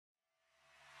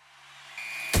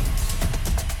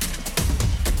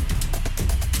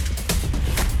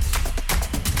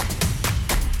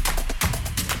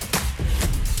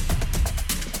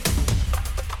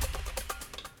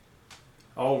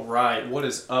what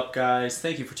is up, guys?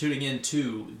 Thank you for tuning in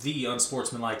to the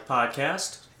Unsportsmanlike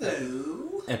Podcast.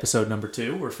 Hello. Episode number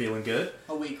 2. We're feeling good.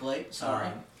 A week late, sorry.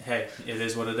 Hey, it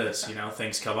is what it is.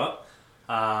 Things come up.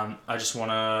 I just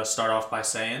want to start off by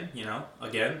saying,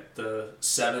 again, the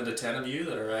 7 to 10 of you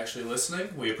that are actually listening,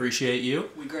 we appreciate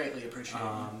you. We greatly appreciate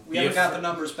you. We haven't got the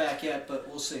numbers back yet, but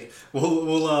we'll see.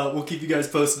 We'll keep you guys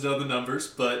posted on the numbers,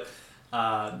 but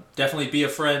definitely be a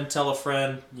friend, tell a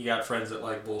friend. You got friends that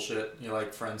like bullshit. You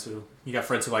got friends who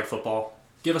like football.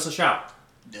 Give us a shout.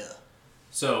 Duh.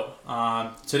 So,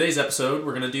 today's episode,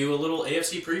 we're going to do a little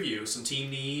AFC preview, some team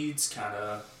needs, kind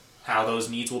of how those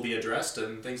needs will be addressed,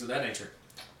 and things of that nature.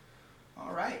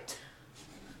 All right.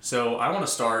 So, I want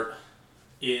to start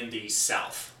in the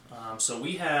South. So,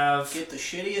 we have... Get the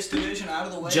shittiest division out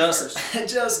of the way first.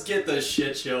 first. Just get the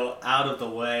shit show out of the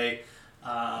way.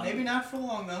 Maybe not for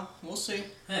long, though. We'll see.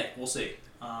 Hey, we'll see.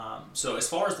 So, as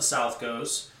far as the South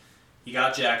goes, you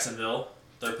got Jacksonville.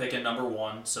 They're picking number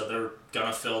 1, so they're going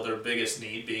to fill their biggest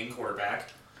need, being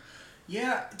quarterback.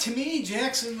 Yeah, to me,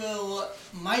 Jacksonville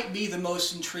might be the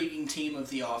most intriguing team of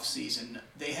the offseason.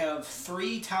 They have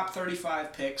 3 top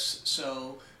 35 picks,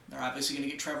 so they're obviously going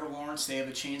to get Trevor Lawrence. They have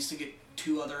a chance to get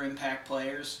 2 other impact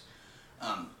players.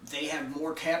 They have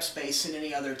more cap space than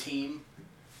any other team.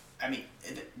 I mean,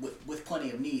 with plenty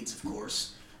of needs, of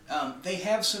course. They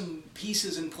have some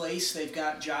pieces in place. They've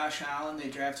got Josh Allen. They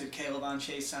drafted Caleb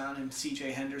Chasson and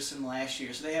C.J. Henderson last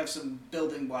year. So they have some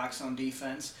building blocks on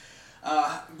defense.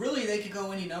 Really, they could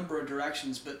go any number of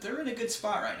directions, but they're in a good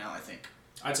spot right now, I think.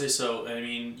 I'd say so. I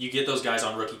mean, you get those guys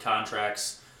on rookie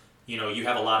contracts. You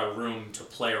have a lot of room to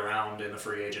play around in the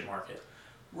free agent market.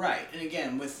 Right. And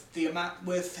again,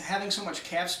 with having so much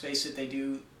cap space that they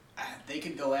do, they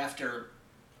could go after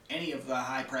any of the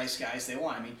high-priced guys they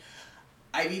want. I mean,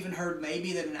 I've even heard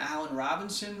maybe that an Allen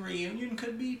Robinson reunion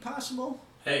could be possible.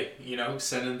 Hey,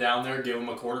 send him down there, give him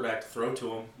a quarterback to throw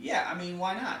to him. Yeah, I mean,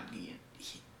 why not?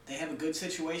 They have a good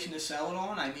situation to sell it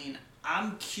on. I mean,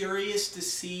 I'm curious to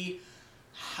see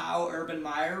how Urban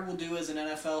Meyer will do as an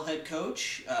NFL head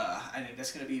coach. I think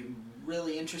that's going to be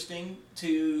really interesting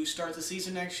to start the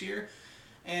season next year.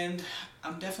 And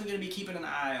I'm definitely going to be keeping an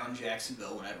eye on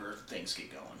Jacksonville whenever things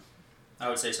get going. I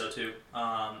would say so, too.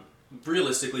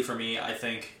 Realistically, for me, I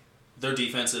think their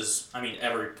defense is,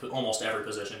 almost every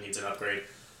position needs an upgrade.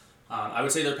 I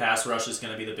would say their pass rush is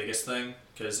going to be the biggest thing,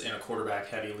 because in a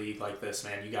quarterback-heavy league like this,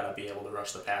 man, you got to be able to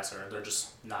rush the passer, and they're just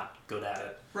not good at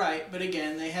it. Right, but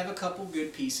again, they have a couple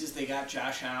good pieces. They got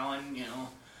Josh Allen,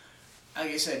 Like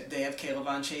I said, they have Caleb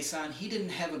Chasson. He didn't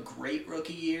have a great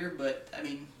rookie year, but,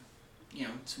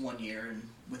 it's 1 year, and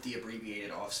with the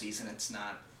abbreviated offseason, it's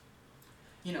not...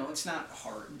 it's not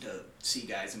hard to see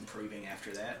guys improving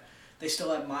after that. They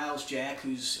still have Miles Jack,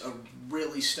 who's a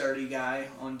really sturdy guy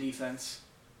on defense.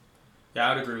 Yeah,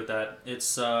 I would agree with that.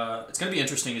 It's going to be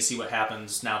interesting to see what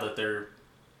happens now that they're,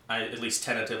 at least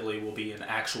tentatively, will be an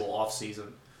actual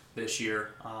off-season this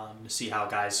year, to see how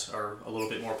guys are a little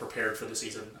bit more prepared for the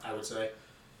season, I would say.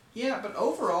 Yeah, but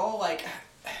overall,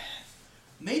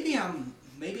 maybe I'm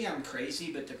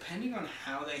crazy, but depending on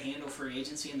how they handle free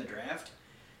agency in the draft,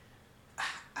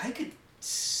 I could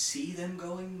see them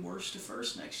going worst to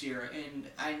first next year. And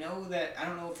I don't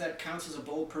know if that counts as a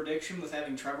bold prediction with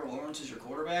having Trevor Lawrence as your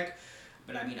quarterback,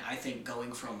 but I think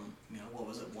going from,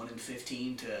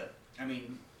 1-15 to,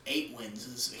 8 wins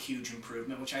is a huge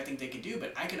improvement, which I think they could do.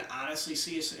 But I could honestly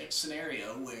see a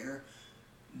scenario where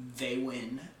they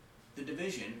win the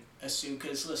division.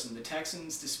 Because, listen, the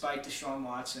Texans, despite Deshaun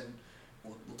Watson,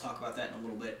 we'll talk about that in a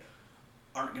little bit,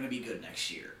 aren't going to be good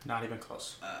next year. Not even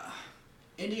close.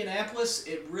 Indianapolis,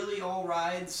 it really all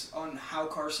rides on how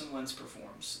Carson Wentz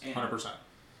performs. And 100%.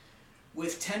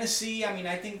 with Tennessee, I don't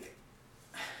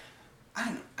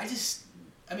know.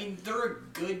 They're a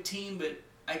good team, but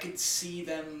I could see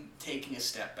them taking a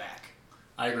step back.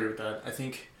 I agree with that. I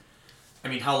think,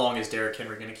 how long is Derrick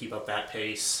Henry going to keep up that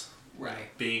pace?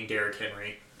 Right. Being Derrick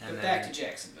Henry. And but back to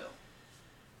Jacksonville.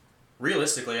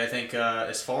 Realistically, I think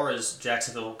as far as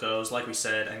Jacksonville goes, like we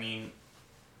said,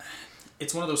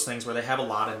 it's one of those things where they have a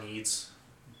lot of needs,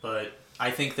 but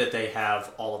I think that they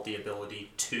have all of the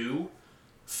ability to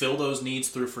fill those needs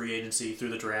through free agency, through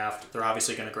the draft. They're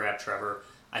obviously going to grab Trevor.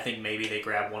 I think maybe they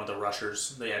grab one of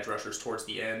the edge rushers towards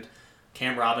the end.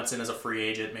 Cam Robinson is a free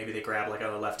agent. Maybe they grab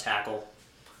another left tackle.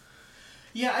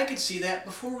 Yeah, I could see that.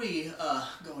 Before we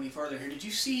go any further here, did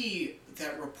you see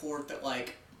that report that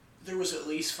there was at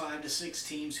least 5 to 6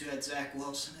 teams who had Zach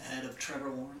Wilson ahead of Trevor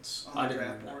Lawrence on the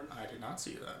draft board? I did not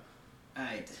see that.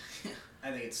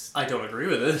 I think it's. I don't agree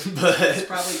with it, but it's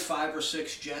probably 5 or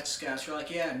 6 Jets scouts who are like,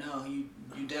 yeah, no, you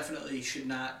definitely should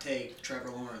not take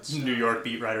Trevor Lawrence. New York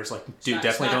beat writers like, dude, it's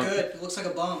definitely not don't. good. It looks like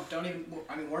a bum. Don't even.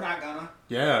 I mean, we're not gonna.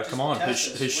 Yeah, come on,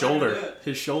 his shoulder,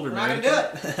 we're man. Not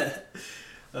gonna do it.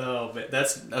 Oh, but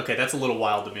that's okay. That's a little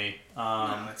wild to me.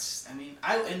 No, it's. I mean,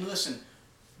 and listen,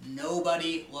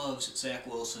 nobody loves Zach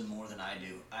Wilson more than I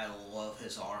do. I love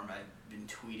his arm. I've been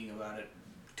tweeting about it,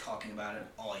 talking about it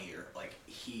all year. Like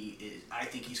he is. I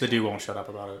think he's. The dude won't shut up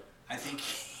about it. I think.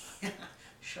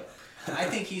 Shut up. I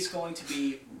think he's going to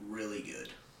be really good,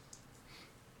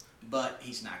 but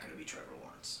he's not going to be Trevor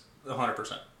Lawrence.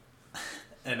 100%.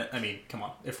 And I mean, come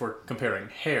on. If we're comparing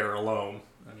hair alone,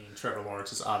 I mean, Trevor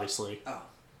Lawrence is obviously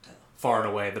far and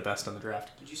away the best in the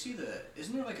draft. Did you see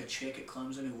isn't there like a chick at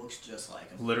Clemson who looks just like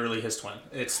him? Literally his twin.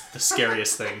 It's the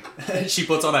scariest thing. She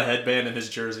puts on a headband in his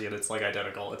jersey and it's like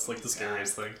identical. It's like the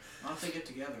scariest thing. Why don't they get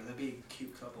together? That'd be a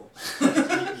cute couple.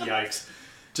 Yikes.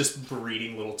 Just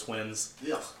breeding little twins.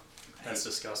 Ugh. That's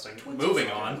disgusting. Twins Moving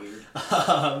are on.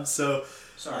 Weird. Sorry,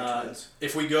 twins.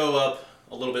 If we go up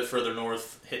a little bit further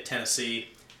north, hit Tennessee,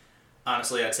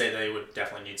 honestly, I'd say they would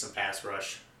definitely need some pass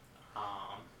rush.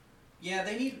 Yeah,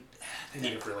 they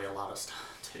need really a lot of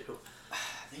stuff, too.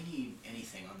 They need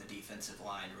anything on the defensive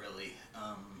line, really.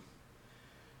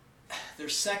 Their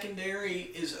secondary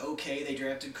is okay. They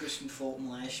drafted Christian Fulton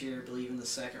last year, I believe, in the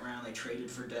second round. They traded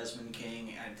for Desmond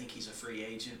King. I think he's a free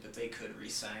agent, but they could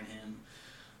re-sign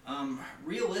him.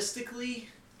 Realistically,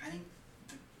 I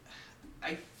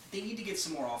think they need to get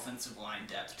some more offensive line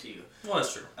depth, too. Well,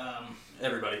 that's true.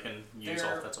 Everybody can use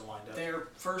offensive line depth. Their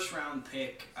first-round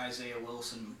pick, Isaiah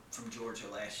Wilson from Georgia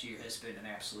last year, has been an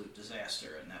absolute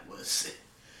disaster, and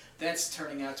that's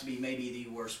turning out to be maybe the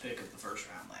worst pick of the first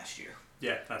round last year.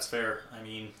 Yeah, that's fair. I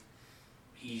mean,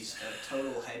 he's a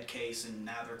total head case, and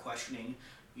now they're questioning,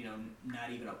 not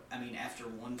even after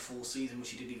one full season, which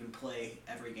he didn't even play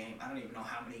every game. I don't even know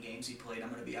how many games he played, I'm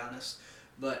going to be honest.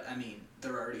 But,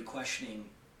 they're already questioning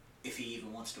if he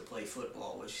even wants to play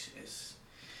football, which is,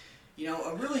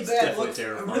 a really bad look.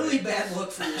 A really bad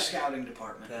look for your scouting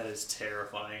department. That is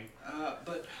terrifying.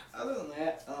 But other than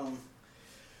that,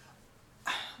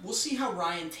 we'll see how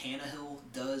Ryan Tannehill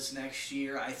does next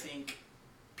year. I think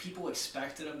people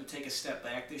expected him to take a step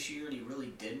back this year, and he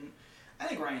really didn't. I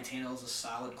think Ryan Tannehill is a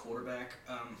solid quarterback.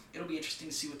 It'll be interesting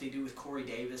to see what they do with Corey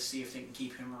Davis, see if they can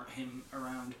keep him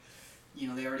around.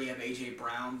 They already have A.J.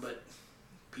 Brown, but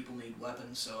people need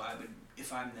weapons, so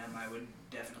if I'm them, I would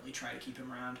definitely try to keep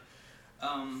him around.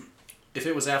 If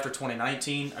it was after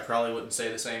 2019, I probably wouldn't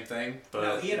say the same thing. But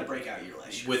no, he had a breakout year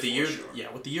last year. With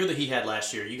the year that he had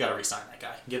last year, you got to re-sign that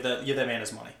guy. Give that man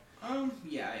his money.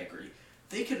 Yeah, I agree.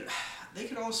 They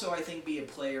could also, I think, be a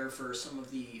player for some of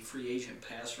the free agent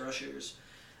pass rushers.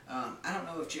 I don't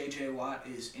know if J.J. Watt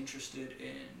is interested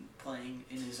in playing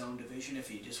in his own division. If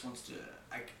he just wants to,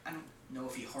 I don't know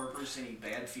if he harbors any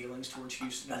bad feelings towards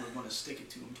Houston and would want to stick it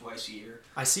to him twice a year.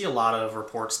 I see a lot of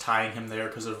reports tying him there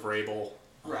because of Vrabel.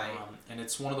 Right. And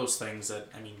it's one of those things that,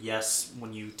 yes,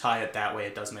 when you tie it that way,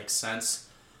 it does make sense.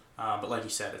 But like you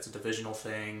said, it's a divisional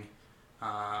thing.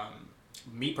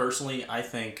 Me personally, I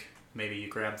think maybe you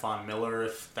grab Von Miller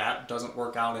if that doesn't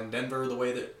work out in Denver the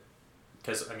way that...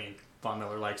 Because, Von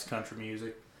Miller likes country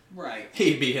music. Right.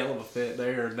 He'd be hell of a fit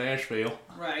there in Nashville.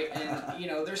 Right,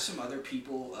 and, there's some other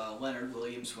people, Leonard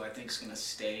Williams, who I think is going to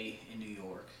stay in New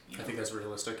York. I think that's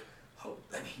realistic.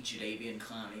 Jadeveon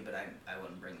Clowney, but I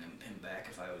wouldn't bring him back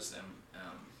if I was them.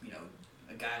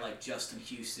 A guy like Justin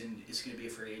Houston is going to be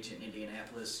a free agent in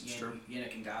Indianapolis.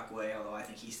 Yannick Ngakoue, although I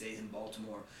think he stays in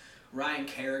Baltimore. Ryan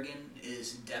Kerrigan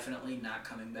is definitely not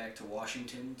coming back to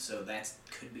Washington, so that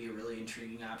could be a really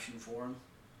intriguing option for him.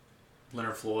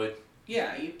 Leonard Floyd.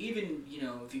 Yeah, even,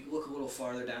 if you look a little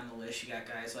farther down the list, you got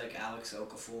guys like Alex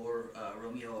Okafor,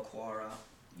 Romeo Okwara,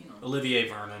 Olivier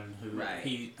Vernon, who right.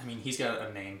 He's got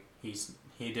a name. He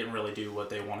didn't really do what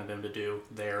they wanted him to do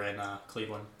there in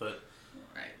Cleveland, but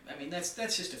right. That's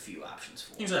just a few options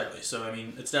for him. Exactly. So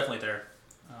it's definitely there.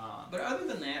 But other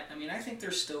than that, I think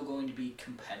they're still going to be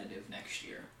competitive next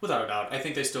year. Without a doubt, I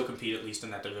think they still compete at least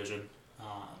in that division.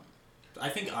 I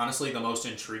think honestly the most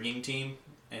intriguing team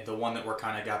and the one that we're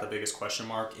kind of got the biggest question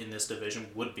mark in this division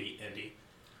would be Indy.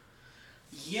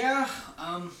 Yeah.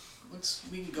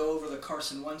 We can go over the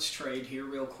Carson Wentz trade here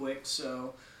real quick.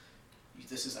 So,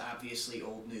 this is obviously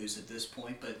old news at this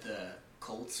point, but the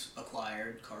Colts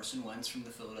acquired Carson Wentz from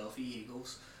the Philadelphia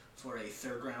Eagles for a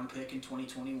third-round pick in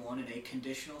 2021 and a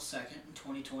conditional second in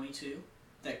 2022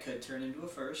 that could turn into a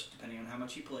first, depending on how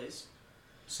much he plays.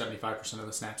 75% of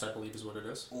the snaps, I believe, is what it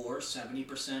is. Or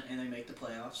 70% and they make the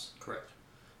playoffs. Correct.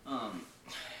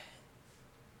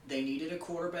 they needed a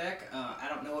quarterback. I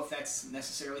don't know if that's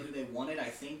necessarily who they wanted. I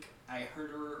think I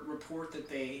heard a report that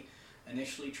they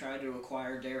initially tried to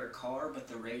acquire Derek Carr, but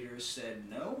the Raiders said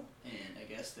no, and I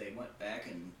guess they went back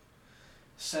and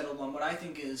settled on what I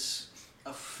think is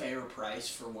a fair price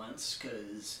for Wentz,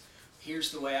 because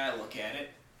here's the way I look at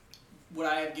it. Would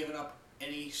I have given up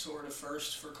any sort of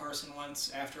first for Carson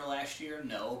Wentz after last year?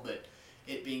 No, but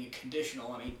it being a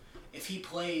conditional, I mean, if he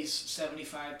plays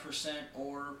 75%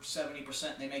 or 70%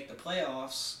 and they make the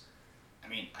playoffs, I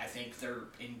mean, I think they're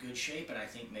in good shape, and I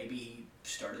think maybe he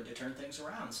started to turn things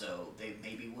around, so they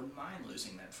maybe wouldn't mind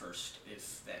losing that first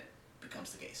if that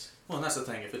becomes the case. Well, and that's the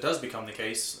thing. If it does become the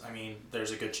case, I mean,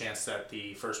 there's a good chance that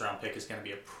the first-round pick is going to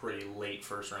be a pretty late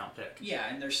first-round pick. Yeah,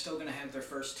 and they're still going to have their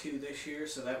first two this year,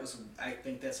 so I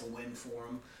think that's a win for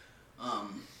them.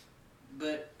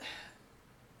 But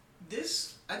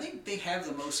I think they have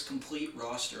the most complete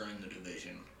roster in the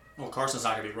division. Well, Carson's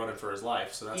not going to be running for his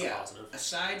life, so that's a positive.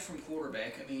 Aside from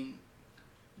quarterback, I mean,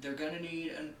 they're going to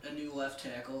need a new left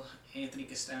tackle. Anthony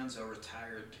Costanzo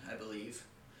retired, I believe.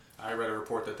 I read a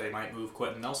report that they might move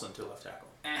Quentin Nelson to left tackle.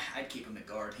 I'd keep him at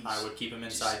guard. I would keep him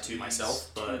inside too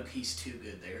myself, but he's too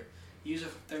good there.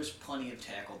 There's plenty of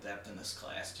tackle depth in this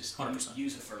class. Just 100%.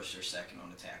 Use a first or second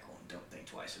on the tackle and don't think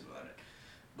twice about it.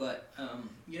 But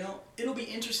it'll be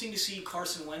interesting to see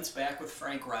Carson Wentz back with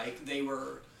Frank Reich. They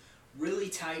were really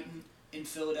tight in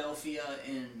Philadelphia,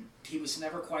 and he was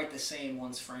never quite the same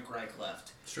once Frank Reich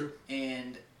left. It's true.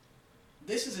 And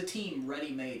this is a team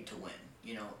ready-made to win.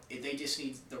 They just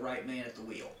need the right man at the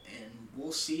wheel. And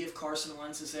we'll see if Carson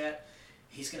Wentz is that.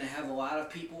 He's going to have a lot of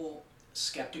people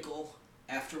skeptical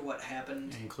after what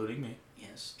happened. Including me.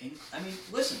 Yes. I mean,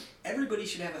 listen, everybody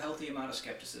should have a healthy amount of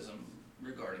skepticism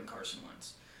regarding Carson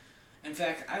Wentz. In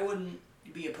fact, I wouldn't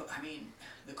be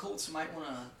the Colts might want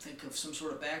to think of some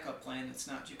sort of backup plan that's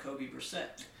not Jacoby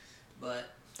Brissett.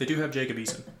 But they do have Jacob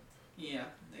Eason. Yeah,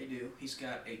 they do. He's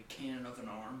got a cannon of an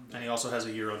arm. And he also has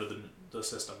a year out of the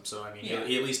system, so I mean,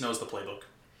 he at least knows the playbook.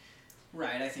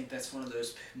 Right, I think that's one of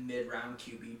those mid-round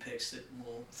QB picks that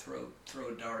we'll throw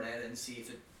a dart at it and see if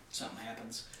something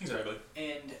happens. Exactly.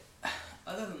 And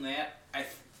other than that, I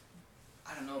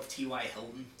don't know if T.Y.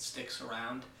 Hilton sticks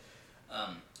around.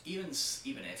 Even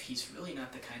if he's really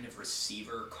not the kind of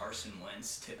receiver Carson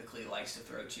Wentz typically likes to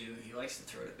throw to, he likes to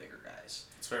throw to bigger guys.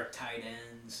 It's fair. Tight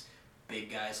ends,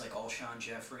 big guys like Alshon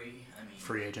Jeffrey. I mean,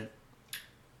 free agent.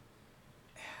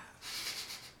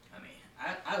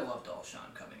 I loved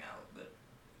Alshon coming out, but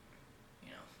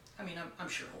I'm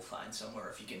sure he'll find somewhere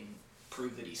if he can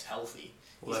prove that he's healthy.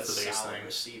 Well, he's that's the biggest thing.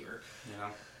 Receiver. Yeah.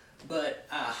 But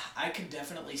I could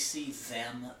definitely see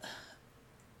them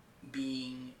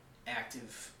being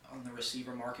active on the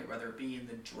receiver market, whether it be in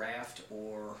the draft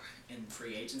or in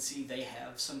free agency. They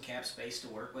have some cap space to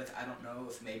work with. I don't know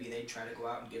if maybe they'd try to go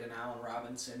out and get an Allen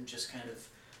Robinson, just kind of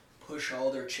push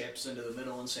all their chips into the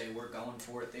middle and say, we're going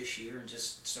for it this year, and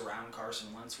just surround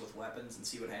Carson Wentz with weapons and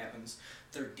see what happens.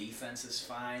 Their defense is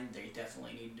fine. They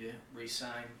definitely need to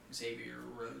re-sign Xavier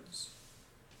Rhodes.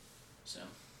 So.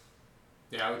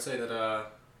 Yeah, I would say that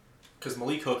because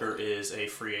Malik Hooker is a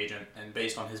free agent, and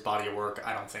based on his body of work,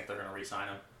 I don't think they're going to re-sign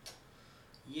him.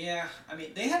 Yeah, I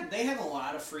mean, they have a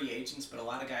lot of free agents, but a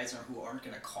lot of guys who aren't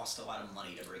going to cost a lot of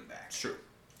money to bring back. It's true.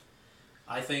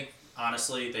 I think,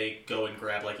 honestly, they go and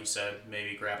grab, like you said,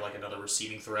 maybe grab like another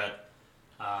receiving threat.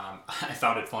 I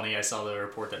found it funny. I saw the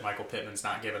report that Michael Pittman's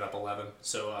not giving up 11,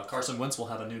 so Carson Wentz will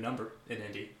have a new number in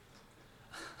Indy.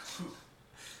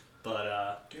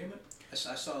 But damn it. I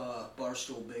saw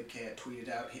Barstool Big Cat tweeted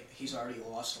out he's already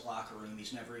lost a locker room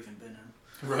he's never even been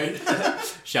in. Right?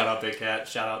 Shout out Big Cat.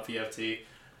 Shout out PFT.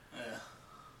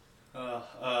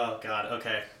 Oh God.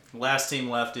 Okay. Last team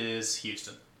left is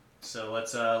Houston. So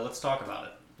let's talk about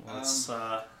it. Let's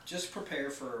just prepare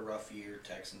for a rough year,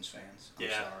 Texans fans. I'm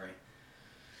sorry.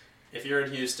 If you're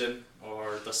in Houston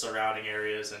or the surrounding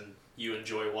areas and you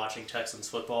enjoy watching Texans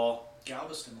football,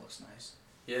 Galveston looks nice.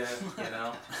 Yeah,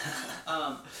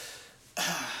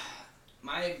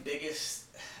 my biggest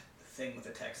thing with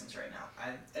the Texans right now,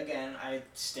 I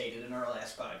stated in our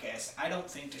last podcast, I don't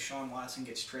think Deshaun Watson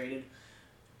gets traded,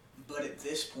 but at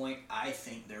this point, I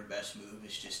think their best move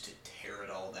is just to tear it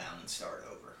all down and start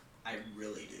over. I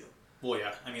really do. Well,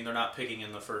 yeah. I mean, they're not picking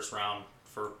in the first round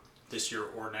for this year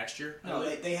or next year? No,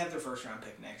 they have their first round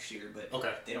pick next year, but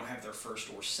they don't have their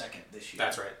first or second this year.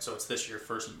 That's right. So it's this year,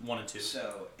 first 1 and 2.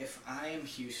 So if I am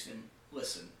Houston,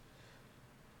 listen,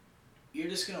 you're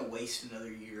just going to waste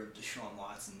another year of Deshaun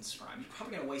Watson's prime. You're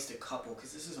probably going to waste a couple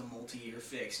because this is a multi-year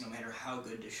fix no matter how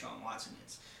good Deshaun Watson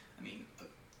is. I mean,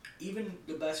 even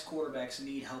the best quarterbacks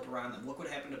need help around them. Look what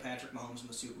happened to Patrick Mahomes in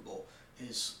the Super Bowl.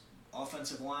 His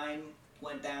offensive line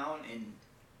went down, and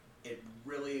it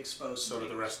really exposed. So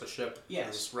did the rest of the ship. Yes, it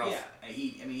was rough. yeah.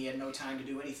 He had no time to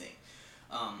do anything.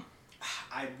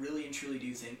 I really and truly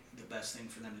do think the best thing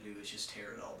for them to do is just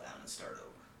tear it all down and start over.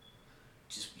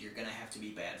 You're gonna have to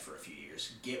be bad for a few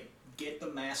years. Get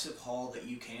the massive haul that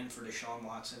you can for Deshaun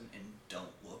Watson, and don't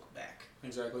look back.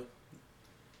 Exactly.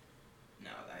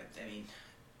 No, I mean,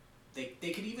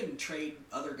 they could even trade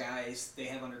other guys they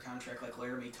have under contract, like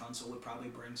Laramie Tunsil would probably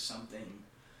bring something.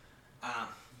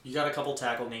 You got a couple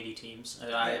tackle needy teams.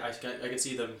 I could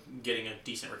see them getting a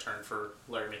decent return for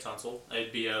Laramie Tunsil.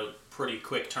 It'd be a pretty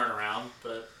quick turnaround,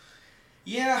 but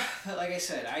yeah, but like I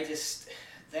said,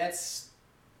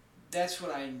 that's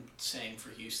what I'm saying for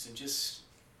Houston. Just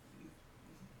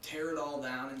tear it all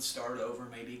down and start over.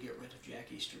 Maybe get rid of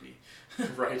Jack Easterby.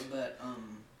 Right. But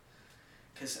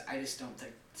because I just don't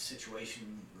think the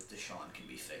situation with Deshaun can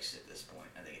be fixed at this point.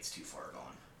 I think it's too far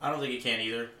gone. I don't think it can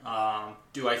either.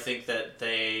 Do I think that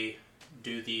they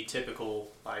do the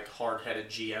typical like hard-headed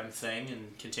GM thing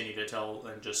and continue to tell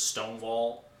and just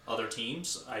stonewall other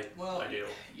teams? I do.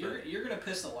 You're gonna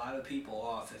piss a lot of people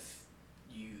off if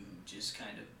you just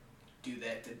kind of do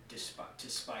that to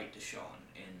spite Deshaun,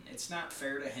 and it's not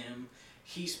fair to him.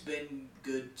 He's been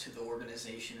good to the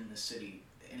organization and the city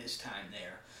in his time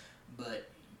there, but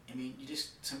I mean,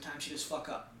 sometimes you just fuck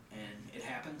up, and it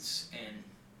happens, and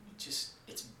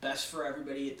it's best for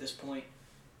everybody at this point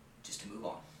just to move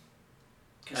on.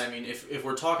 I mean, if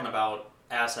we're talking about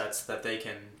assets that they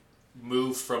can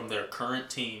move from their current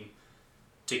team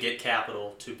to get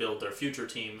capital to build their future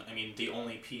team, I mean, the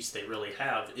only piece they really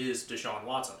have is Deshaun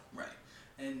Watson. Right.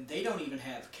 And they don't even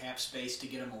have cap space to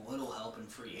get him a little help in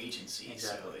free agency,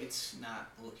 exactly. So it's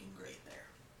not looking great there.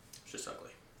 It's just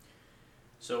ugly.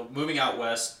 So moving out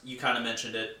west, you kind of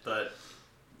mentioned it, but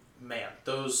man,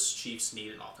 those Chiefs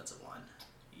need an offensive line.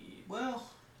 Well,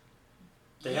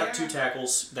 they have two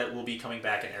tackles that will be coming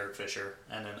back in Eric Fisher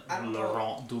and then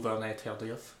Laurent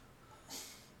Duvernay-Tardif.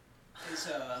 Is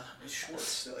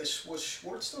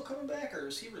Schwartz still coming back, or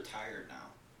is he retired now?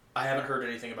 I haven't heard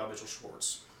anything about Mitchell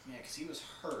Schwartz. Yeah, because he was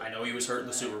hurt. I know he was hurt in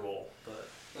the Super Bowl, but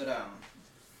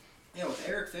with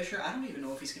Eric Fisher, I don't even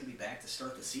know if he's going to be back to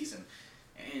start the season.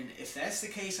 And if that's the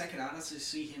case, I could honestly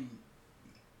see him.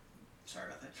 Sorry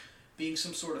about that. Being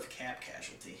some sort of cap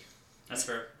casualty. That's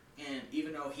fair. And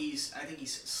even though I think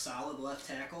he's solid left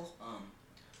tackle.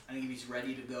 I think if he's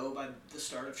ready to go by the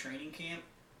start of training camp,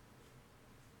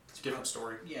 it's a different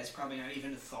story. Yeah, it's probably not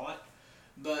even a thought.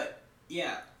 But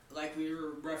yeah, like we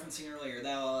were referencing earlier,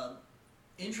 that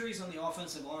injuries on the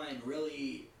offensive line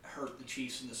really hurt the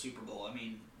Chiefs in the Super Bowl. I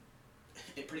mean,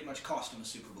 it pretty much cost them a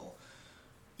Super Bowl.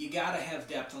 You got to have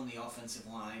depth on the offensive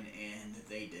line, and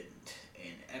they didn't.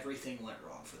 And everything went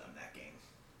wrong for them that game.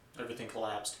 Everything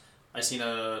collapsed. I seen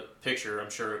a picture, I'm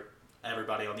sure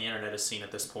everybody on the internet has seen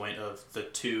at this point, of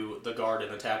the guard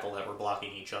and the tackle that were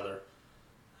blocking each other.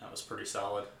 That was pretty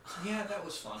solid. Yeah, that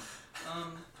was fun.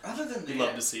 Other than that, you'd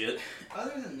love to see it.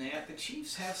 Other than that, the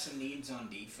Chiefs have some needs on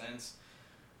defense.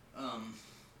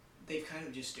 They've kind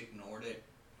of just ignored it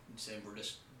and said we're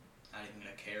just not even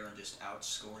going to care and just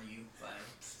outscore you by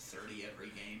 30 every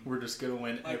game. We're just going to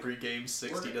win every game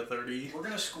 60-30. We're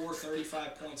going to score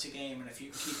 35 points a game, and if you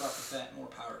can keep up with that, more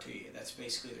power to you. That's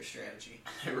basically their strategy.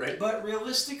 Right. But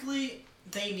realistically,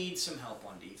 they need some help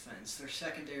on defense. Their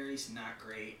secondary's not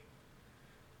great.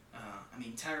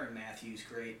 Tyrann Mathieu,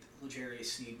 great. L'Jarius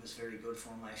Sneed was very good for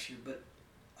him last year, but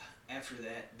after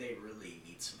that, they really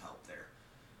need some help there.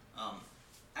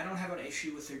 I don't have an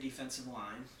issue with their defensive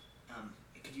line.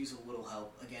 It could use a little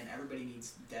help. Again, everybody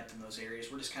needs depth in those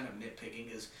areas. We're just kind of nitpicking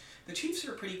because the Chiefs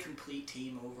are a pretty complete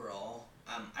team overall.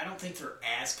 I don't think they're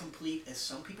as complete as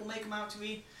some people make them out to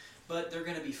be, but they're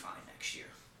going to be fine next year.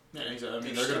 Yeah,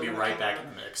 exactly. They're going to be right back in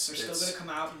the mix. They're still going to come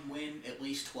out and win at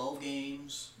least 12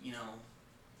 games,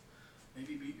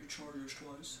 Maybe beat your Chargers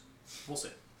twice. We'll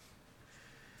see.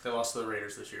 They lost to the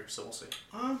Raiders this year, so we'll see.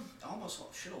 Almost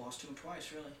should have lost to them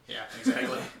twice, really. Yeah,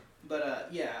 exactly.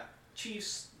 But,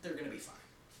 Chiefs, they're going to be fine.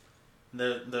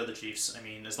 They're the Chiefs. I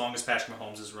mean, as long as Patrick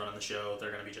Mahomes is running the show,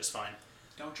 they're going to be just fine.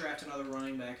 Don't draft another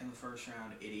running back in the first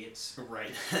round, idiots.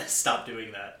 Right. Stop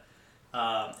doing that.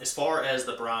 As far as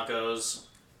the Broncos,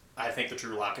 I think the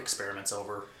Drew Lock experiment's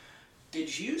over.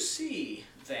 Did you see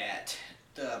that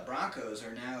the Broncos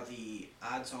are now the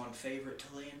odds-on favorite to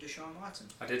lay in Deshaun Watson?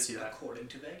 I did see that. According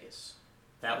to Vegas.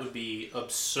 That would be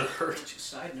absurd. Which,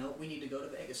 side note, we need to go to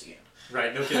Vegas again.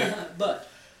 Right, no kidding. But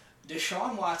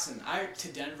Deshaun Watson, to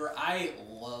Denver, I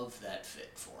love that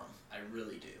fit for him. I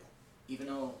really do. Even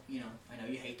though, I know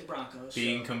you hate the Broncos.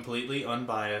 Being completely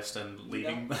unbiased and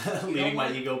leaving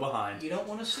my ego behind. You don't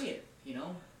want to see it, You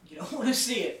don't want to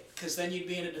see it. because then you'd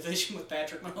be in a division with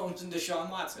Patrick Mahomes and Deshaun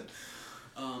Watson.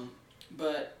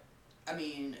 But, I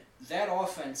mean, that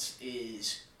offense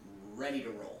is ready to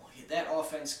roll. That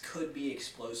offense could be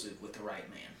explosive with the right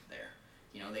man there.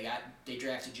 You know, they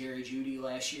drafted Jerry Jeudy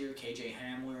last year, KJ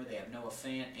Hamler. They have Noah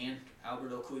Fant and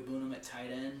Albert Okwuegbunam at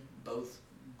tight end, both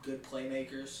good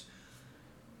playmakers.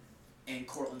 And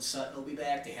Cortland Sutton will be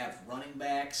back. They have running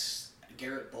backs.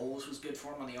 Garrett Bowles was good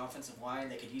for them on the offensive line.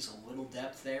 They could use a little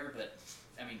depth there, but,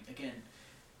 I mean, again,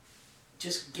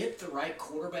 just get the right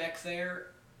quarterback there,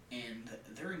 and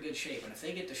they're in good shape. And if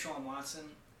they get Deshaun Watson,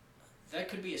 that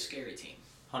could be a scary team.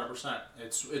 100%.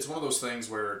 It's one of those things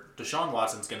where Deshaun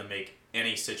Watson's going to make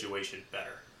any situation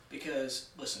better. Because,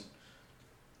 listen,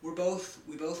 we both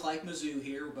like Mizzou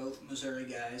here. We're both Missouri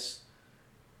guys.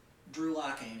 Drew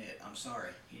Lock ain't it. I'm sorry.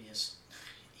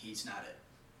 He's not it.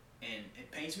 And it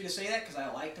pains me to say that because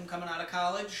I liked him coming out of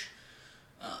college.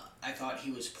 I thought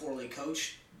he was poorly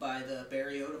coached by the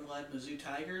Barry Odom-led Mizzou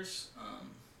Tigers.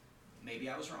 Maybe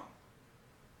I was wrong.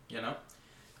 You know,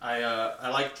 I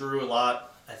like Drew a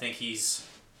lot. I think he's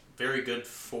very good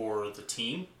for the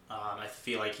team. I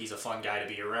feel like he's a fun guy to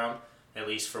be around, at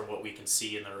least from what we can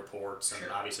see in the reports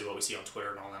and obviously what we see on Twitter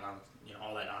and all that,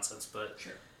 all that nonsense. But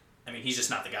I mean, he's just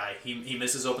not the guy. He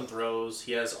misses open throws.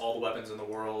 He has all the weapons in the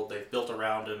world. They've built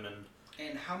around him,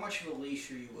 and how much of a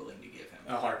leash are you willing to give him?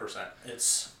 100%.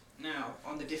 It's now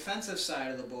on the defensive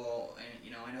side of the ball,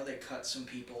 and I know they cut some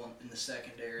people in the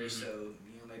secondary, so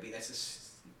maybe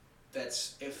that's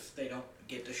if they don't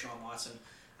get Deshaun Watson,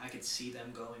 I could see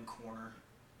them going corner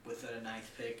with a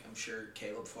 9th pick. I'm sure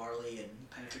Caleb Farley and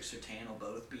Patrick Surtain will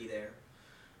both be there,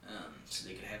 so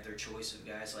they could have their choice of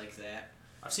guys like that.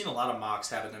 I've seen a lot of mocks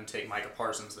having them take Micah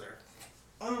Parsons there.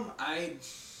 I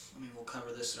mean, we'll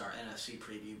cover this in our NFC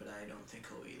preview, but I don't think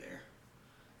he'll be there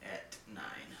at 9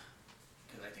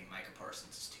 because I think Micah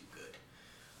Parsons is too good.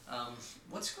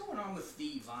 What's going on with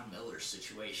the Von Miller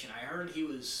situation? I heard he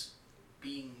was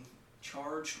being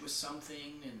charged with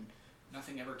something and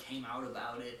nothing ever came out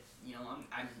about it.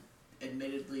 I'm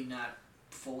admittedly not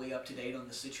fully up to date on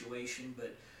the situation,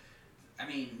 but I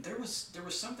mean, there was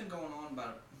something going on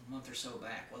about a month or so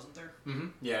back, wasn't there? Mm-hmm.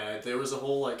 Yeah, there was a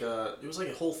whole it was like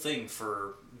a whole thing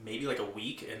for maybe like a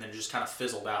week, and then just kind of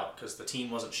fizzled out because the team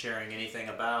wasn't sharing anything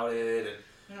about it.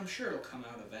 And I'm sure it'll come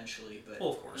out eventually, but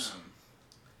well, of course.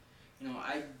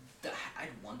 I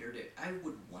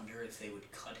would wonder if they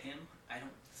would cut him. I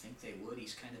don't think they would.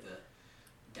 He's kind of a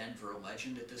Denver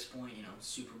legend at this point.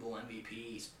 Super Bowl MVP.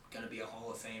 He's gonna be a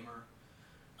Hall of Famer.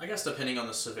 I guess depending on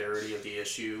the severity of the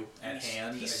issue at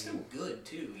hand. He's still good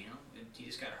too. He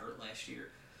just got hurt last year.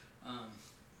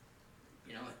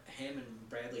 Him and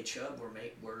Bradley Chubb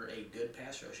were a good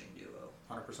pass rushing duo.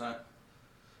 100%.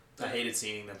 I hated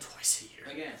seeing them twice a year.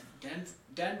 Again,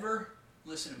 Denver,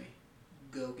 listen to me.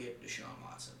 Go get Deshaun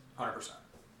Watson. 100%.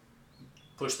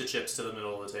 Push the chips to the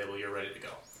middle of the table. You're ready to go.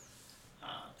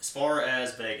 As far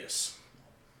as Vegas,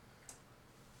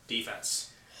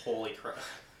 defense. Holy crap.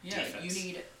 Yeah, defense. You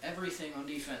need everything on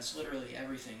defense, literally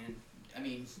everything.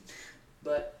 And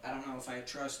but I don't know if I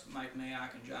trust Mike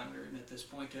Mayock and John Gruden at this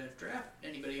point to draft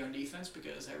anybody on defense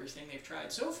because everything they've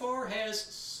tried so far has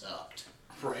sucked.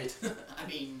 Right.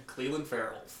 Cleveland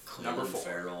Farrell, number 4.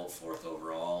 Farrell, 4th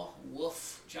overall.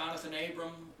 Woof. Jonathan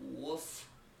Abram. Woof.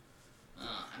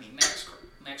 Max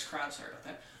Crosby. Sorry about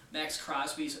that. Max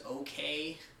Crosby's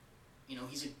okay.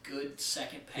 He's a good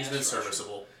second pass rusher. He's been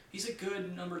serviceable. He's a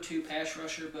good number 2 pass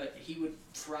rusher, but he would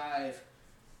thrive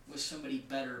with somebody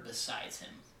better besides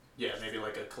him. Yeah, maybe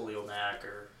like a Khalil Mack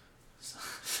or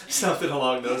something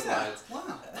along those lines. Wow,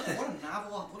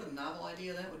 what a novel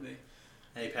idea that would be.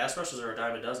 Hey, pass rushes are a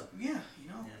dime a dozen. Yeah,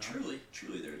 truly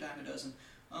they're a dime a dozen.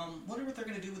 Wonder what they're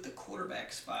going to do with the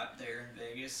quarterback spot there in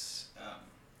Vegas,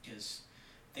 because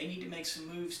they need to make some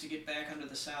moves to get back under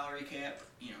the salary cap.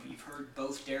 You've heard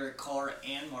both Derek Carr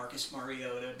and Marcus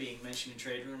Mariota being mentioned in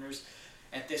trade rumors.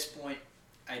 At this point,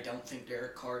 I don't think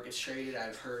Derek Carr gets traded.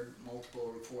 I've heard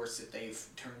multiple reports that they've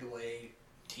turned away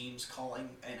teams calling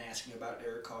and asking about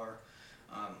Derek Carr.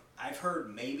 I've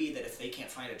heard maybe that if they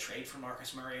can't find a trade for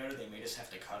Marcus Mariota, they may just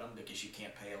have to cut him because you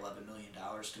can't pay $11 million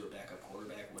to a backup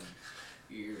quarterback when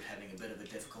you're having a bit of a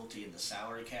difficulty in the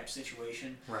salary cap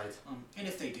situation. Right. And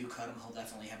if they do cut him, he'll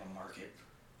definitely have a market.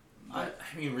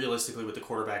 Realistically, with the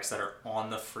quarterbacks that are on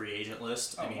the free agent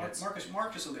list,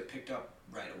 Marcus will get picked up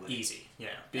right away. Easy, yeah.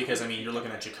 Because, you're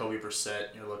looking at Jacoby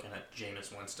Brissett, you're looking at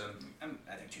Jameis Winston.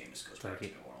 I think Jameis goes back to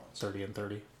New Orleans. 30 and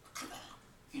 30.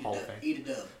 Hall of Fame. Eat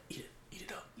a dub. Eat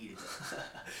it up.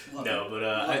 No,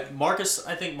 but Marcus,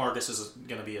 I think Marcus is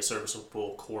going to be a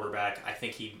serviceable quarterback. I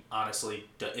think he honestly,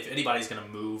 if anybody's going to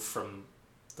move from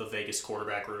the Vegas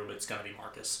quarterback room, it's going to be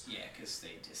Marcus. Yeah, because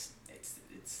it's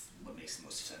what makes the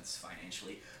most sense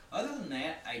financially. Other than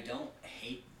that, I don't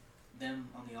hate them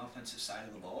on the offensive side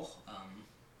of the ball.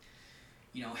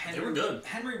 They were good.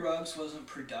 Henry Ruggs wasn't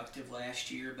productive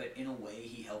last year, but in a way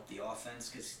he helped the offense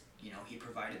because he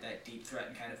provided that deep threat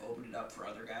and kind of opened it up for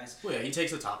other guys. Well, yeah, he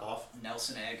takes the top off.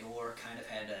 Nelson Aguilar kind of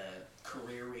had a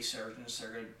career resurgence.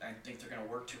 I think they're going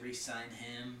to work to re-sign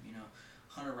him.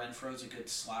 Hunter Renfro's a good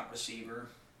slot receiver.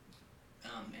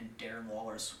 And Darren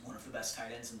Waller's one of the best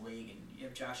tight ends in the league, and you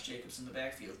have Josh Jacobs in the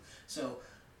backfield. So,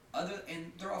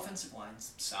 and their offensive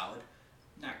line's solid.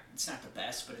 It's not the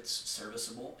best, but it's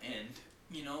serviceable. And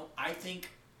I think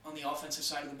on the offensive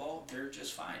side of the ball, they're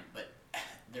just fine. But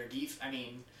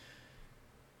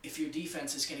if your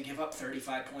defense is going to give up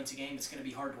 35 points a game, it's going to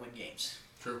be hard to win games.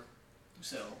 True.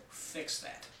 So fix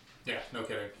that. Yeah, no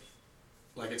kidding.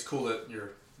 Like, it's cool that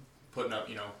you're putting up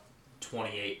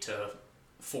 28 to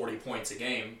 40 points a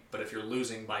game, but if you're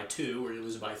losing by 2 or you're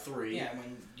losing by 3... Yeah,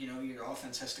 when, your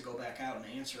offense has to go back out and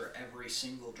answer every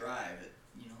single drive, it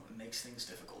makes things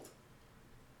difficult.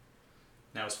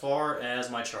 Now, as far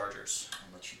as my Chargers...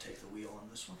 I'll let you take the wheel on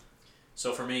this one.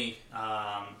 So, for me,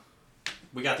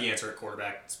 we got the answer at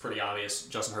quarterback. It's pretty obvious.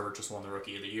 Justin Herbert just won the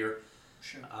Rookie of the Year.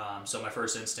 Sure. So, my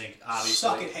first instinct, obviously...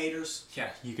 Suck it, haters.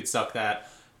 Yeah, you could suck that.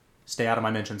 Stay out of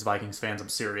my mentions, Vikings fans. I'm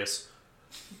serious.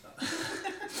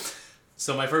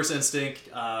 So my first instinct,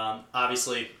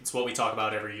 obviously, it's what we talk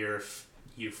about every year if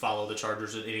you follow the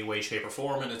Chargers in any way, shape, or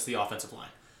form, and it's the offensive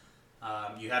line.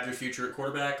 You have your future at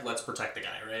quarterback, let's protect the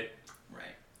guy, right?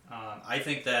 Right. I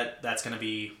think that's going to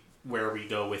be where we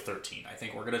go with 13. I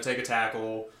think we're going to take a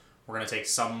tackle. We're going to take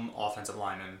some offensive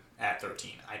lineman at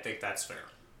 13. I think that's fair.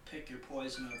 Pick your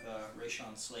poison of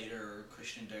Rashawn Slater or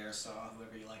Christian Darrisaw,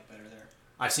 whoever you like better there.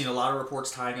 I've seen a lot of reports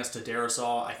tying us to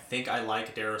Darrisaw. I think I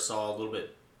like Darrisaw a little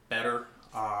bit better.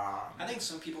 I think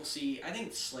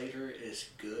Slater is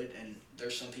good, and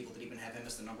there's some people that even have him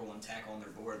as the number 1 tackle on their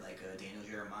board, like Daniel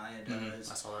Jeremiah does.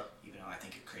 I saw that. Even though I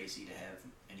think it's crazy to have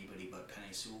anybody but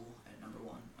Penei Sewell at number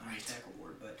 1 on the tackle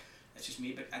board, but that's just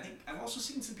me. But I think I've also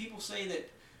seen some people say that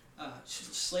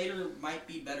Slater might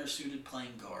be better suited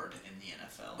playing guard in the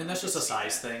NFL. And that's just a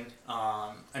size thing.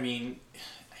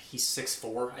 He's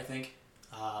 6'4", I think.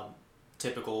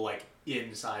 Typical,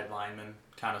 inside lineman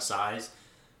kind of size.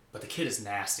 But the kid is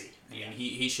nasty.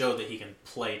 He showed that he can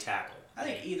play tackle. I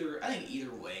think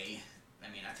either way,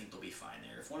 I think they'll be fine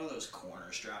there. If one of those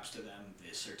corners drops to them,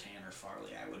 Surtain or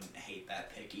Farley, I wouldn't hate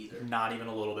that pick either. Not even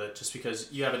a little bit, just because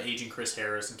you have an aging Chris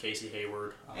Harris and Casey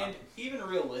Hayward. And even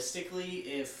realistically,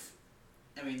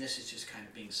 this is just kind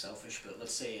of being selfish, but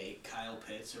let's say a Kyle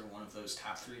Pitts or one of those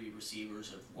top 3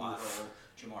 receivers of Waddle,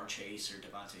 Jamar Chase, or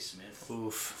Devontae Smith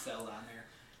fell down there.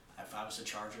 If I was the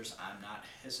Chargers, I'm not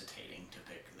hesitating to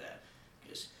pick that.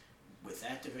 Because with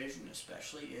that division,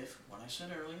 especially if, what I said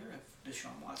earlier, if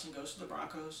Deshaun Watson goes to the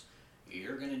Broncos,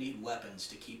 you're going to need weapons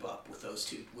to keep up with those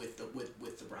two, with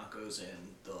the Broncos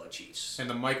and the Chiefs. And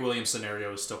the Mike Williams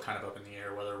scenario is still kind of up in the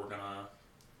air, whether we're going to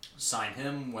sign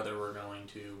him, whether we're going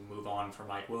to move on from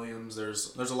Mike Williams.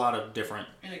 There's a lot of different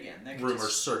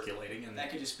rumors circulating. And that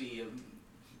could just be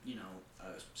a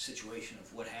situation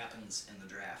of what happens in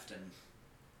the draft, and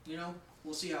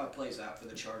we'll see how it plays out for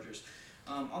the Chargers.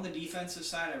 On the defensive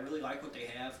side, I really like what they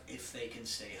have if they can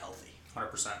stay healthy.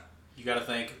 100%. You got to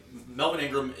think, Melvin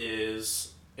Ingram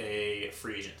is a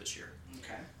free agent this year.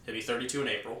 Okay. He'll be 32 in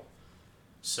April.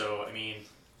 So, do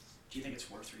you think it's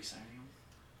worth re-signing him?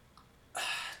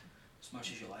 As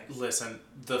much as you like. Listen,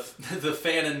 the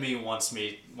fan in me wants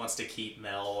to keep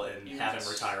Mel and have him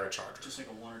retire a Charger. Just like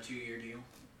a 1 or 2 year deal?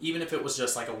 Even if it was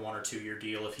just like a 1 or 2 year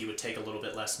deal, if he would take a little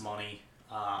bit less money.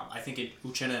 I think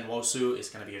Uchenna Nwosu is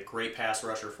going to be a great pass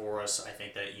rusher for us. I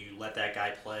think that you let that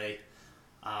guy play.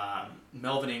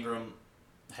 Melvin Ingram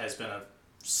has been a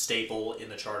staple in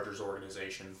the Chargers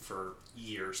organization for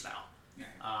years now. Yeah.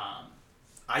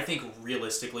 I think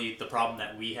realistically the problem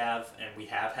that we have, and we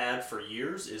have had for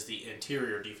years, is the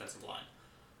interior defensive line.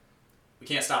 We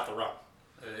can't stop the run.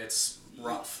 It's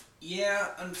rough. Yeah,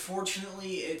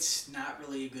 unfortunately, it's not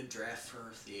really a good draft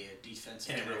for the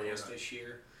defensive tackles this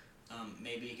year.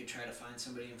 Maybe you could try to find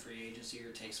somebody in free agency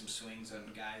or take some swings on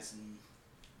guys in,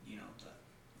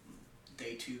 the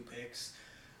day 2 picks.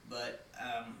 But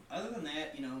other than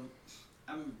that,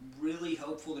 I'm really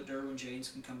hopeful that Derwin James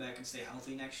can come back and stay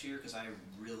healthy next year because I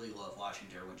really love watching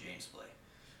Derwin James play.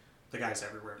 The guy's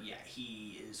everywhere. Yeah,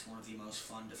 he is one of the most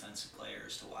fun defensive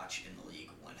players to watch in the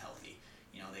league when healthy.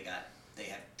 They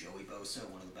have Joey Bosa,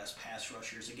 one of the best pass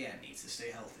rushers. Again, needs to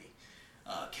stay healthy.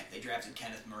 They drafted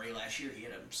Kenneth Murray last year. He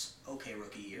had an okay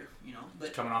rookie year,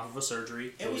 But coming off of a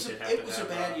surgery. It was a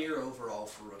bad year overall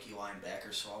for rookie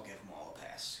linebackers, so I'll give them all a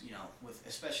pass.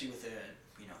 Especially with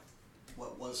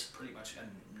what was pretty much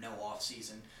a no off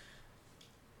season.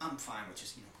 I'm fine with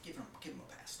just give them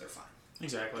a pass. They're fine.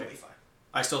 Exactly. They'll be fine.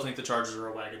 I still think the Chargers are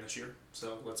a wagon this year,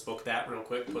 so let's book that real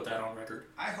quick. Put that on record.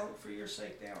 I hope for your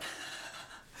sake they are.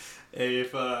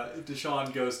 If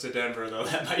Deshaun goes to Denver, though,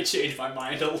 that might change my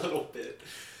mind a little bit.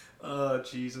 Oh,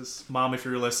 Jesus. Mom, if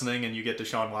you're listening and you get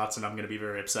Deshaun Watson, I'm going to be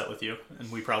very upset with you,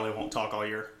 and we probably won't talk all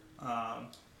year.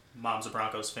 Mom's a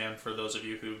Broncos fan, for those of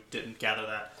you who didn't gather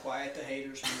that. Quiet the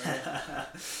haters.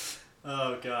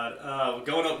 Oh, God.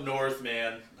 Going up north,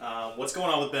 man. What's going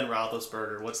on with Ben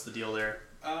Roethlisberger? What's the deal there?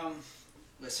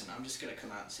 Listen, I'm just going to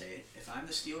come out and say it. If I'm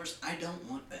the Steelers, I don't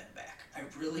want Ben back. I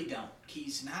really don't.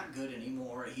 He's not good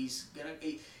anymore. He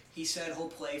said he'll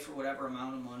play for whatever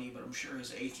amount of money, but I'm sure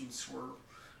his agents were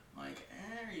like,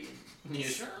 are you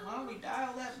sure? Why don't we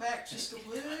dial that back just a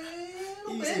little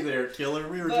bit? Easy there, killer.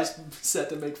 We were just set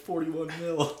to make $41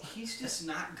 million. He's just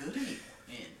not good anymore.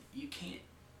 And you can't,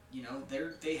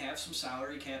 they have some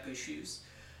salary cap issues.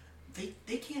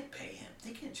 They can't pay him.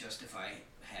 They can't justify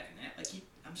having that.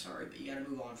 I'm sorry, but you got to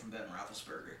move on from Ben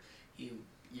Roethlisberger. He,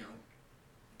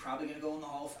 probably going to go in the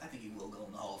I think he will go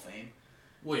in the Hall of Fame.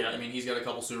 Well, yeah, I mean, he's got a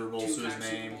couple Super Bowls to his name.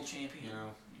 Super Bowl champion.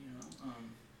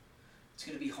 It's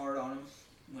going to be hard on him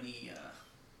when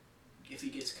if he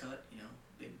gets cut.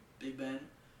 Big Ben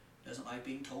doesn't like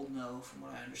being told no, from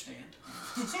what I understand.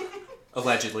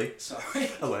 Allegedly. Sorry.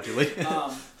 Allegedly.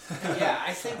 Yeah,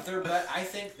 I think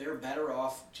they're better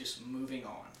off just moving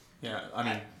on. Yeah, I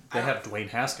mean, they have Dwayne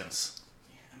Haskins.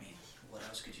 Yeah, I mean, what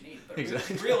else could you need? But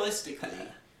exactly. Realistically,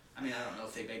 I mean, I don't know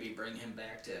if they maybe bring him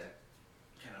back to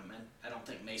I don't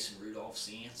think Mason Rudolph's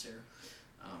the answer.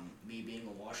 Me being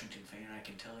a Washington fan, I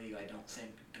can tell you I don't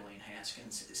think Dwayne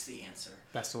Haskins is the answer.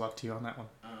 Best of luck to you on that one.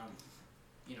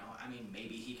 I mean,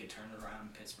 maybe he could turn it around in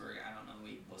Pittsburgh. I don't know.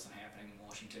 It wasn't happening in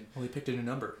Washington. Well, he picked a new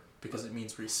number because it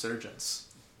means resurgence.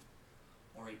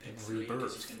 Or he picked 3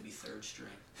 because he's going to be third string.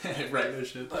 Right, no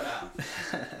shit. But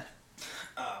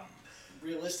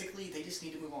realistically, they just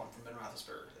need to move on from Ben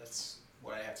Roethlisberger. That's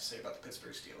what I have to say about the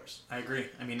Pittsburgh Steelers. I agree.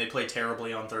 I mean, they played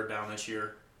terribly on third down this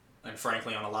year, and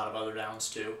frankly on a lot of other downs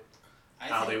too.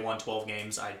 How they won 12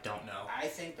 games, I don't know. I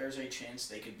think there's a chance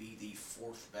they could be the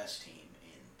 4th best team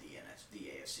in the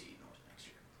AFC North next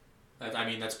year. I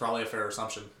mean, that's probably a fair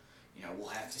assumption. We'll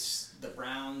have to. The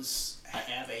Browns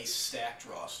have a stacked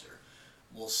roster.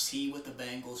 We'll see what the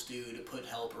Bengals do to put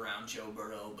help around Joe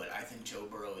Burrow, but I think Joe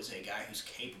Burrow is a guy who's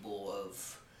capable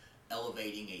of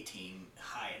elevating a team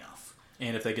high enough.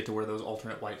 And if they get to wear those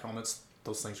alternate white helmets,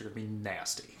 those things are going to be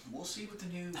nasty. We'll see what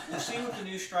the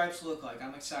new stripes look like.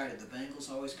 I'm excited. The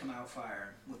Bengals always come out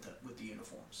firing with the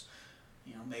uniforms.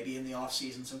 Maybe in the off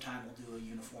season sometime we'll do a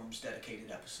uniforms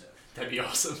dedicated episode. That'd be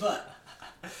awesome. But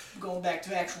going back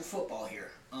to actual football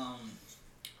here,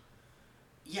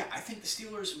 yeah, I think the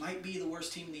Steelers might be the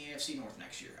worst team in the AFC North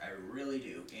next year. I really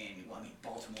do. And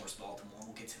Baltimore's Baltimore.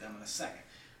 We'll get to them in a second.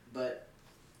 But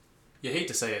you hate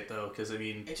to say it, though, because, I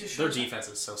mean, their defense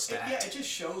is so stacked. It just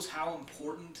shows how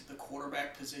important the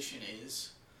quarterback position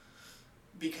is.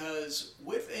 Because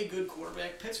with a good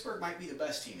quarterback, Pittsburgh might be the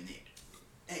best team in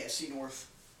the AFC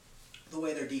North, the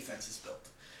way their defense is built.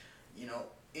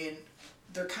 And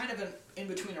they're kind of in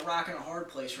between a rock and a hard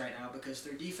place right now because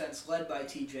their defense, led by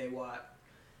T.J. Watt,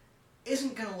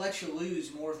 isn't going to let you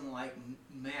lose more than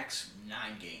max 9,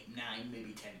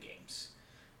 maybe 10 games.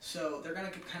 So they're going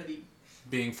to kind of be...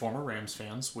 Being former Rams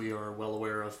fans, we are well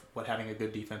aware of what having a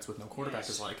good defense with no quarterback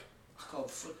is like. It's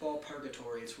called football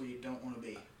purgatory. It's where you don't want to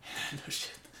be. No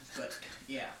shit. But,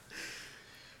 yeah.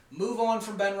 Move on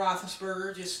from Ben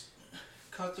Roethlisberger. Just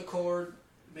cut the cord.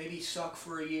 Maybe suck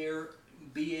for a year.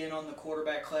 Be in on the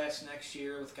quarterback class next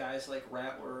year with guys like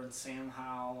Rattler and Sam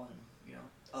Howell and,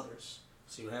 others.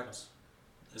 See what happens.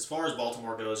 As far as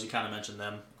Baltimore goes, you kind of mentioned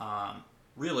them.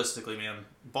 Realistically, man,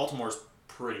 Baltimore's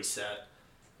pretty set.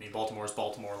 I mean, Baltimore's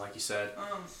Baltimore, like you said.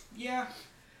 Yeah.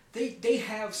 They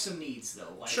have some needs,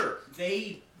 though. Sure.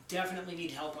 They definitely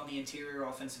need help on the interior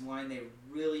offensive line. They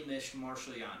really missed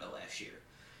Marshall Yanda last year.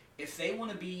 If they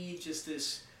want to be just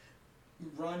this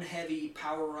run-heavy,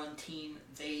 power-run team,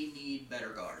 they need better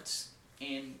guards.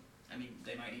 And, I mean,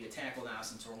 they might need a tackle now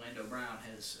since Orlando Brown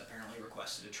has apparently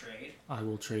requested a trade. I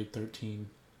will trade 13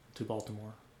 to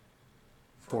Baltimore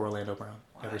for Orlando Brown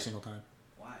every single time.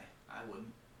 Why? I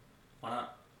wouldn't. Why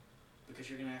not? Because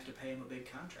you're going to have to pay him a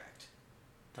big contract.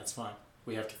 That's fine.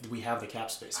 We have the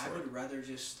cap space for it. I would rather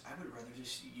just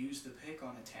use the pick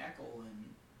on a tackle and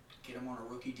get him on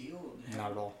a rookie deal. And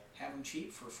Not at all. Have him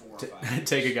cheap for 4 or 5 years.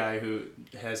 Take a guy who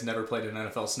has never played an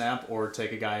NFL snap, or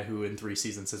take a guy who in 3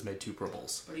 seasons has made 2 Pro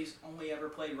Bowls. But he's only ever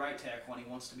played right tackle and he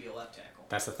wants to be a left tackle.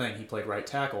 That's the thing. He played right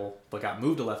tackle, but got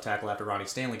moved to left tackle after Ronnie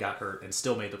Stanley got hurt, and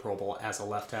still made the Pro Bowl as a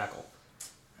left tackle.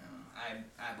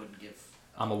 I wouldn't give...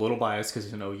 I'm a little biased because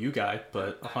he's an OU guy,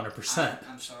 but 100%.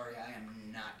 I'm sorry, I am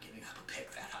not giving up a pick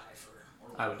that high for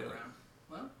Orlando I would do Brown.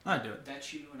 it. Well, I'd do it.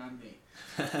 That's you and I'm me.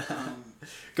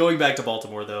 Going back to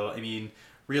Baltimore, though, I mean,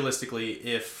 realistically,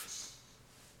 if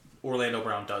Orlando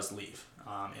Brown does leave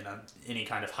in any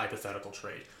kind of hypothetical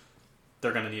trade,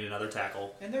 they're going to need another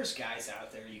tackle. And there's guys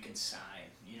out there you can sign,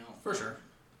 you know. For sure.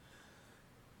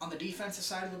 On the defensive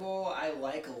side of the ball, I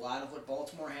like a lot of what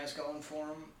Baltimore has going for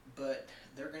them, but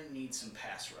they're going to need some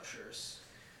pass rushers.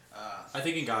 I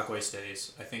think Ngakoue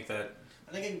stays. I think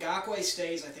Ngakoue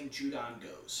stays. I think Judon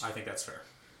goes. I think that's fair.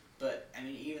 But, I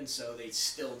mean, even so, they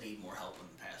still need more help in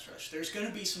the pass rush. There's going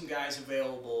to be some guys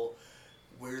available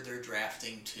where they're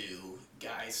drafting to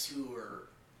guys who are,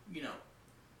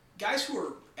 guys who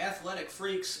are athletic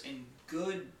freaks and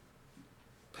good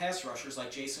pass rushers like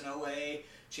Jason Owe,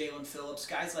 Jalen Phillips,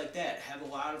 guys like that have a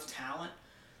lot of talent.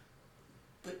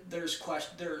 But there's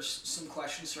some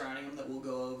questions surrounding them that we'll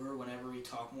go over whenever we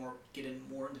get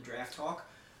more into draft talk.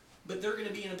 But they're going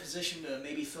to be in a position to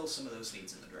maybe fill some of those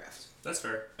needs in the draft. That's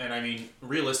fair. And I mean,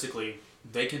 realistically,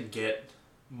 they can get...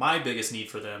 My biggest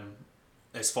need for them,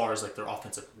 as far as like their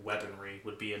offensive weaponry,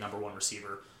 would be a number 1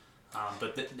 receiver.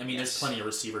 There's plenty of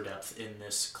receiver depth in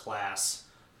this class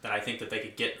that I think that they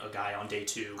could get a guy on day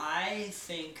 2. I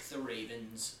think the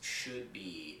Ravens should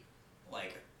be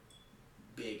like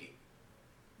big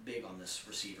on this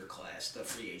receiver class, the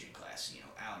free agent class.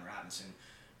 Allen Robinson,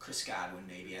 Chris Godwin,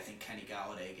 maybe. I think Kenny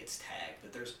Golladay gets tagged,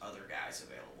 but there's other guys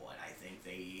available, and I think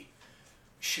they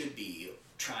should be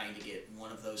trying to get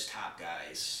one of those top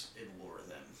guys and lure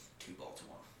them to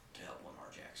Baltimore to help Lamar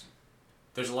Jackson.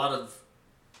 There's a lot of...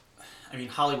 I mean,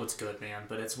 Hollywood's good, man,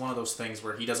 but it's one of those things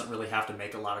where he doesn't really have to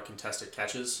make a lot of contested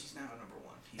catches. He's not a number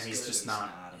 1. He's just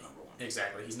not a number 1.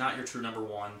 Exactly. He's not your true number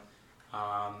 1.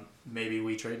 Maybe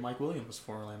we trade Mike Williams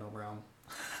for Orlando Brown.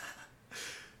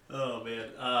 Oh,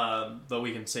 man. But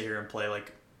we can sit here and play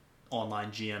like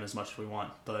online GM as much as we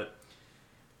want. But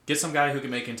get some guy who can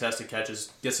make contested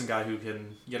catches. Get some guy who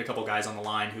can get a couple guys on the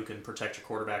line who can protect your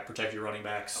quarterback, protect your running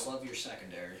backs. I love your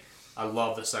secondary. I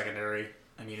love the secondary.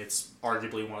 I mean, it's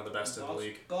arguably one of the best in the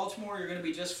league. Baltimore, you're going to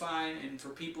be just fine. And for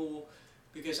people,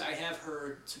 because I have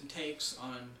heard some takes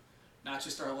on not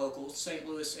just our local St.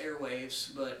 Louis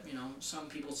airwaves, but some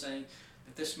people saying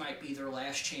that this might be their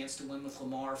last chance to win with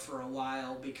Lamar for a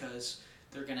while because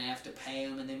they're going to have to pay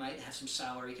him and they might have some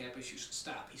salary cap issues.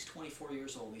 Stop. He's 24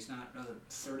 years old. He's not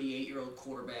a 38-year-old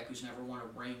quarterback who's never won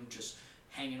a ring, just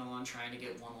hanging on, trying to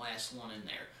get one last one in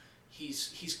there.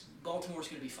 Baltimore's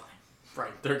going to be fine.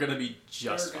 Right. They're going to be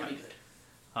just fine. They're going to be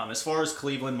good. As far as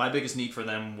Cleveland, my biggest need for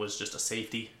them was just a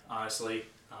safety, honestly.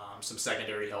 Some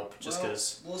secondary help, just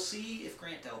because... We'll see if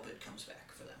Grant Delpit comes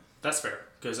back for them. That's fair,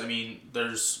 because, the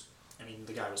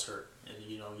guy was hurt. And,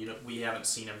 we haven't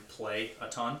seen him play a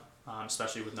ton,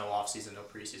 especially with no offseason, no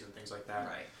preseason, things like that.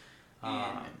 Right.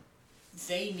 And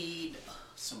they need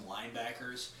some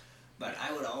linebackers, but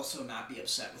I would also not be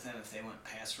upset with them if they went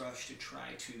pass rush to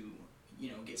try to...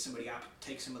 get somebody out,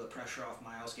 take some of the pressure off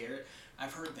Myles Garrett.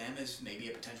 I've heard them as maybe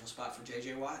a potential spot for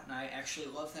J.J. Watt, and I actually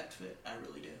love that fit. I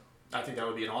really do. I think that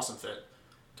would be an awesome fit.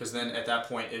 Because then at that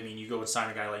point, you go and sign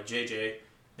a guy like J.J.,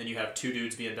 then you have 2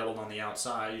 dudes being doubled on the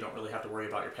outside. You don't really have to worry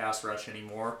about your pass rush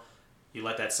anymore. You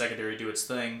let that secondary do its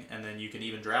thing, and then you can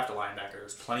even draft a linebacker.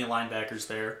 There's plenty of linebackers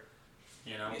there.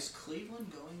 Is Cleveland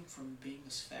going from being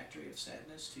this factory of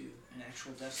sadness to an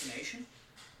actual destination?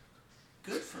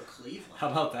 Good for Cleveland.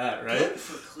 How about that, right? Good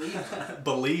for Cleveland.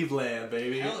 Believe land,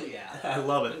 baby. Hell yeah. I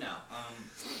love it. But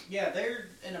no. They're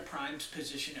in a prime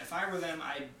position. If I were them,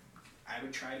 I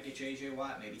would try to get J.J.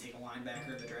 Watt, maybe take a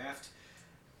linebacker in the draft.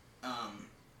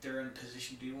 They're in a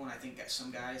position to do one. I think that some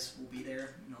guys will be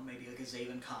there. Maybe like a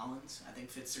Zaven Collins. I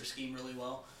think fits their scheme really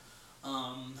well.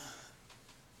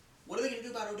 What are they going to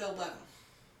do about Odell Beckham?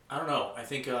 I don't know. I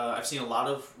think I've seen a lot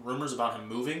of rumors about him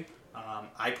moving.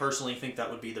 I personally think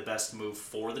that would be the best move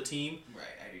for the team. Right,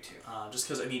 I do too. Just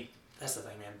because, that's the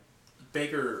thing, man.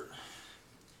 Baker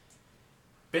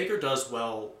does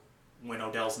well when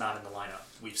Odell's not in the lineup.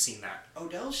 We've seen that.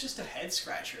 Odell's just a head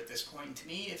scratcher at this point. To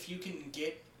me, if you can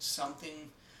get something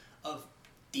of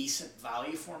decent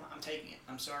value for him, I'm taking it.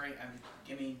 I'm sorry.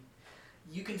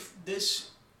 You can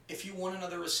if you want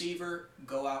another receiver,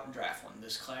 go out and draft one.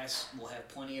 This class will have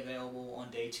plenty available on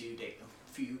day 2,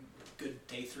 a few good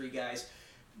day 3 guys.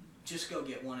 just go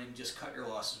get one and just cut your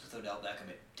losses with Odell Beckham.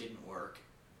 It didn't work.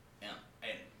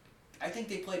 And I think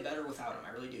they play better without him.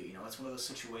 I really do. It's one of those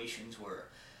situations where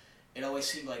it always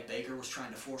seemed like Baker was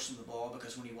trying to force him the ball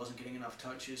because when he wasn't getting enough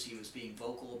touches, he was being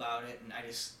vocal about it. And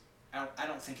I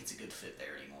don't think it's a good fit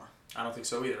there anymore. I don't think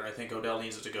so either. I think Odell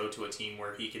needs to go to a team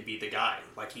where he can be the guy,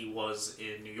 like he was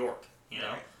in New York.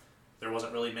 Right. There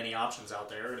wasn't really many options out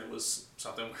there, and it was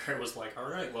something where it was like, all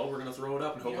right, well, we're going to throw it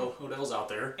up and hope Odell's out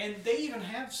there. And they even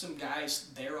have some guys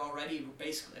there already.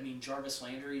 Basically, Jarvis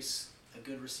Landry's a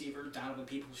good receiver. Donovan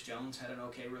Peoples-Jones had an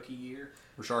okay rookie year.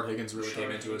 Rashard Higgins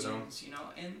came into his own.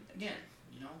 And again,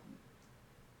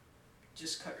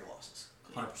 just cut your losses.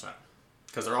 100%.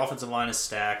 Because their offensive line is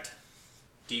stacked.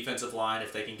 Defensive line,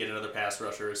 if they can get another pass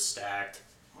rusher, is stacked.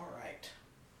 All right.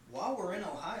 While we're in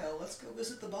Ohio, let's go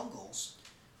visit the Bungles.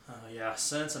 Yeah,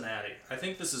 Cincinnati. I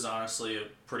think this is honestly a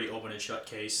pretty open and shut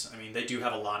case. They do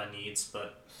have a lot of needs,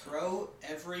 but... Throw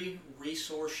every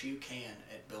resource you can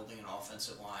at building an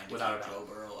offensive line to Without keep Joe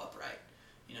Burrow upright.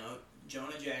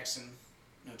 Jonah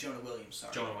Williams,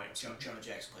 sorry. Jonah Williams. Jonah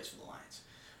Jackson plays for the Lions.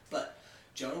 But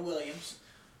Jonah Williams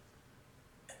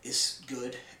is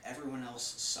good. Everyone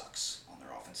else sucks on their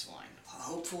offensive line.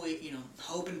 Hopefully,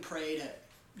 hope and pray to,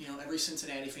 every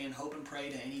Cincinnati fan, hope and pray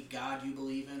to any God you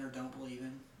believe in or don't believe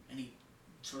in, any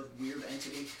sort of weird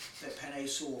entity, that Penei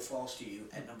Sewell falls to you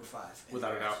at number 5.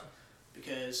 Without a doubt.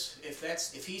 Because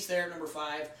if he's there at number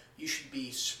 5, you should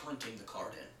be sprinting the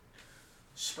card in.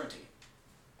 Sprinting.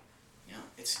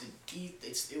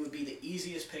 It would be the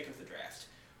easiest pick of the draft.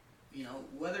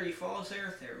 Whether he falls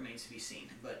there, that remains to be seen.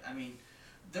 But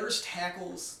there's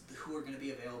tackles who are going to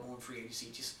be available in free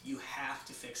agency. You have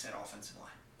to fix that offensive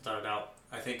line. Without a doubt.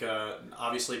 I think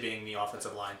obviously being the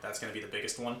offensive line, that's going to be the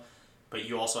biggest one. But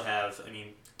you also have,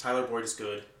 Tyler Boyd is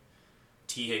good.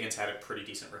 T. Higgins had a pretty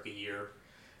decent rookie year.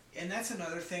 And that's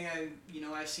another thing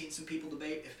I've seen some people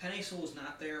debate. If Penei Sewell's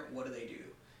not there, what do they do?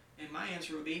 And my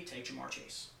answer would be take Jamar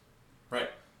Chase. Right.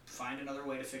 Find another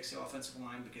way to fix the offensive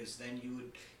line because then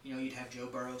you'd have Joe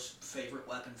Burrow's favorite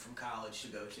weapon from college to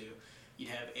go to. You'd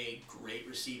have a great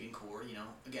receiving core.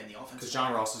 Again, the offensive. Because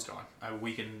John Ross is gone.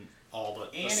 We can all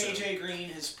but. And AJ Green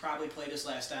has probably played his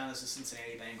last down as a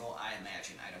Cincinnati Bengal. I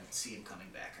imagine. I don't see him coming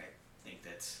back. I think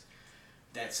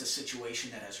that's a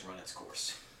situation that has run its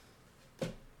course.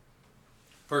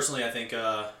 Personally, I think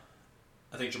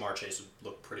Jamar Chase would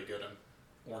look pretty good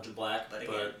in orange and black,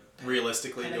 but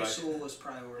realistically, Penei Sewell was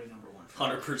priority number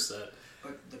 1. 100%.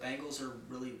 But the Bengals are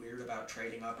really weird about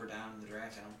trading up or down in the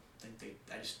draft.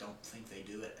 I just don't think they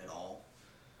do it at all.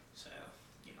 So,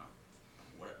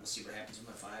 we'll see what happens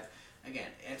with 5. Again,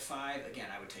 at 5,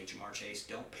 I would take Jamar Chase.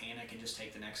 Don't panic and just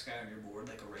take the next guy on your board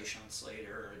like a Rashawn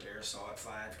Slater or a Darisaw at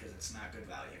 5 because it's not good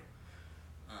value.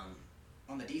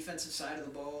 On the defensive side of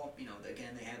the ball,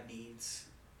 again, they have needs.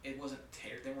 It wasn't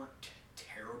they weren't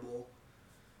terrible,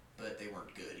 but they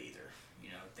weren't good either.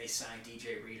 They signed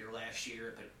DJ Reader last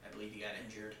year, but I believe he got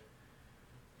injured.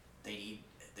 They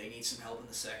need some help in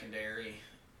the secondary.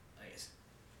 I guess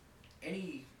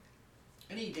any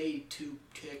day 2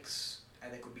 picks, I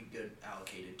think, would be good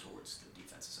allocated towards the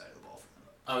defensive side of the ball for them.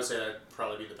 I would say that'd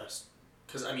probably be the best.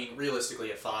 Because,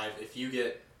 realistically, at 5, if you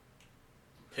get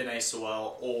Penei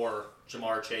Sewell or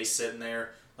Jamar Chase sitting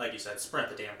there, like you said, sprint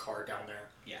the damn card down there.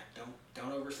 Yeah,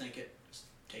 don't overthink it. Just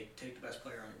take the best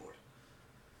player on your board.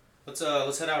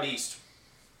 Let's head out east.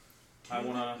 I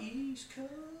East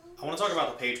Coast. I want to talk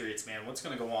about the Patriots, man. What's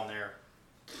going to go on there?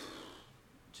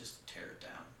 Just tear it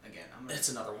down. Again, it's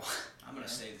another one. I'm going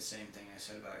to say the same thing I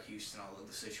said about Houston, although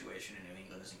the situation in New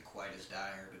England isn't quite as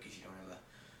dire because you don't have a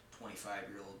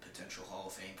 25-year-old potential Hall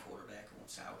of Fame quarterback who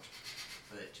wants out.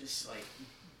 But just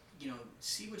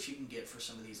see what you can get for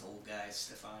some of these old guys,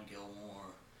 Stephon Gilmore,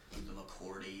 the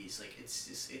McCourties.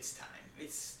 It's time.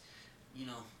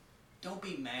 Don't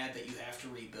be mad that you have to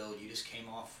rebuild. You just came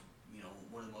off,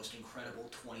 one of the most incredible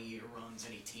 20-year runs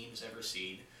any team's ever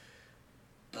seen.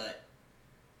 But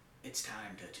it's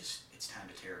time to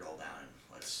tear it all down and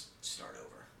let's start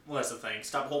over. Well, that's the thing.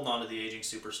 Stop holding on to the aging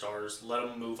superstars. Let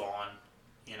them move on.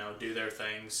 Do their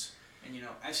things. And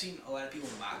I've seen a lot of people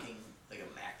mocking a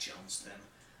Mac Jones thing.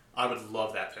 I would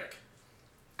love that pick.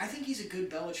 I think he's a good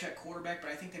Belichick quarterback, but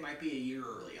I think they might be a year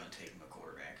early on taking a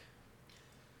quarterback.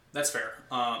 That's fair.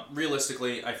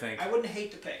 Realistically, I think... I wouldn't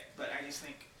hate the pick, but I just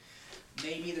think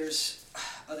maybe there's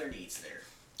other needs there.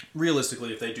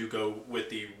 Realistically, if they do go with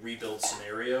the rebuild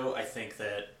scenario, I think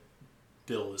that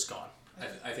Bill is gone.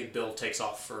 I think Bill takes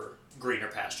off for greener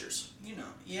pastures.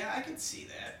 Yeah, I could see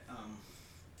that.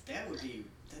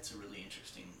 That's a really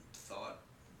interesting thought.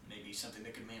 Maybe something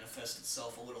that could manifest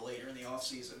itself a little later in the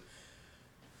offseason.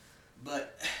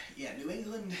 But, yeah, New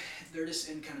England, they're just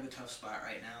in kind of a tough spot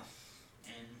right now.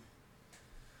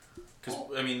 And because,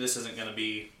 I mean, this isn't going to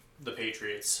be the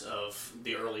Patriots of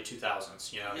the early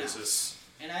 2000s. You know, this is...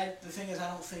 And the thing is, I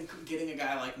don't think getting a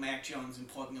guy like Mac Jones and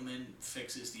plugging him in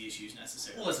fixes the issues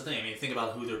necessarily. Well, that's the thing. I mean, think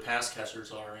about who their pass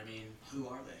catchers are. I mean... Who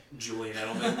are they? Julian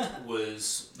Edelman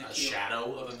was a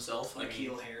shadow of himself.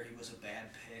 N'Keal Harry was a bad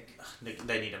pick.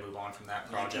 They need to move on from that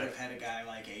project. They could have had a guy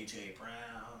like A.J.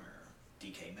 Brown or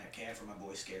DK Metcalf or my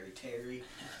boy Scary Terry.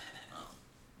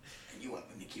 And you went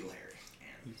with N'Keal Harry.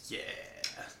 And yeah.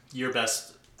 Your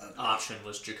best option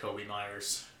was Jacoby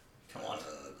Myers. Come on.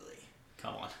 Ugly.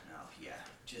 Come on. No, yeah.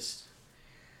 Just...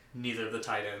 Neither of the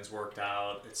tight ends worked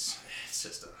out. It's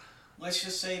just a... Let's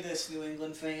just say this, New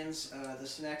England fans.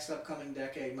 This next upcoming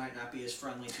decade might not be as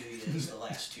friendly to you as the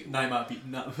last two.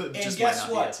 And guess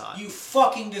what? You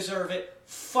fucking deserve it.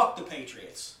 Fuck the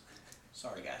Patriots.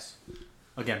 Sorry, guys.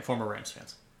 Again, former Rams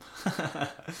fans.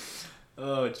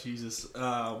 Oh, Jesus.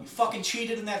 You fucking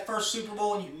cheated in that first Super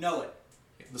Bowl and you know it.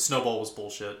 The snowball was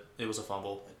bullshit. It was a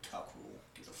fumble. A tuck rule.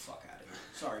 Get the fuck out of here.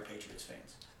 Sorry, Patriots fans.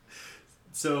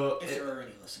 So if there are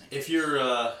any listening. If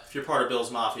you're part of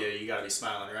Bill's Mafia, you gotta be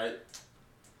smiling, right?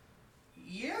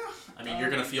 Yeah. I mean, you're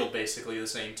gonna field basically the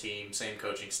same team, same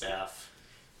coaching staff.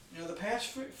 You know, the past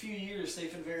few years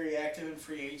they've been very active in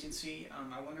free agency.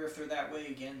 I wonder if they're that way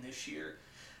again this year.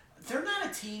 They're not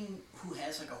a team who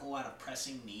has like a whole lot of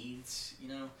pressing needs. You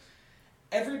know,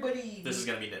 everybody. This is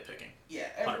gonna be nitpicking. Yeah,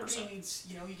 everybody 100%. needs.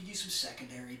 You know, you could use some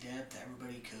secondary depth.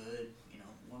 Everybody could. You know,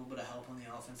 a little bit of help on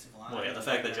the offensive line. Well, yeah, the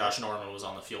fact that Josh Norman was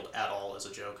on the field at all is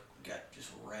a joke. Got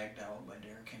just ragdolled by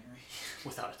Derrick Henry.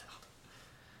 Without a doubt.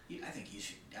 I think you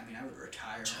should. I mean, I would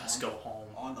retire. Go home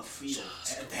on the field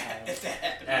if that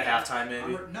happened. At halftime,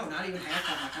 maybe. No, not even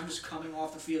halftime. Like I'm just coming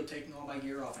off the field, taking all my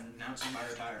gear off, and announcing my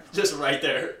retirement. Just right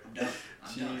there. I'm done.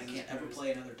 I'm done. I can't ever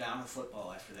play another down of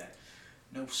football after that.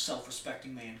 No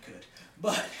self-respecting man could.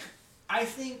 But I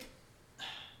think,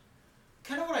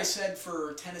 kind of what I said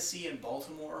for Tennessee and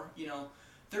Baltimore. You know,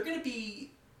 they're going to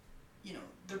be, you know,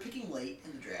 they're picking late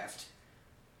in the draft,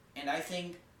 and I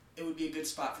think it would be a good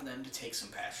spot for them to take some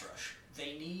pass rush.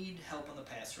 They need help on the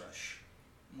pass rush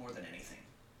more than anything.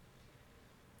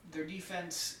 Their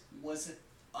defense wasn't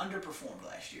underperformed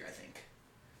last year, I think.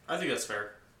 I think that's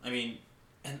fair. I mean,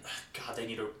 and God, they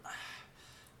need a...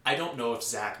 I don't know if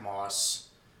Zach Moss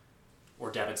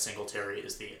or Devin Singletary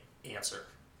is the answer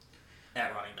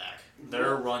at running back.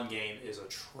 Their run game is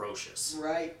atrocious.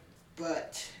 Right,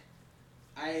 but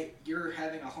you're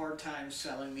having a hard time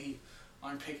selling me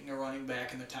on picking a running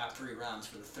back in the top 3 rounds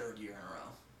for the 3rd year in a row.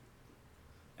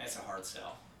 That's a hard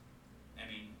sell.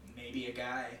 I mean, maybe a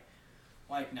guy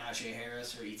like Najee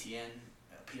Harris or Etienne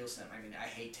appeals to them. I mean, I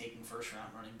hate taking first-round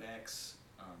running backs.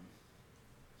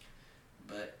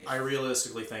 But I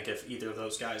realistically think if either of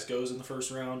those guys goes in the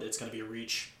first round, it's going to be a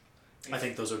reach. I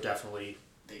think those are definitely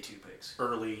day 2 picks.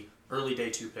 Early day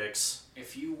 2 picks.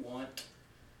 If you want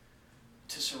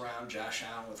to surround Josh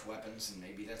Allen with weapons, and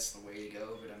maybe that's the way to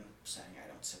go, but I'm saying I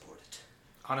don't support it.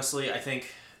 Honestly, I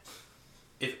think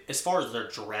if as far as their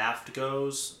draft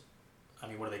goes, I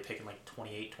mean, what are they picking, like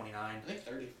 28, 29? I think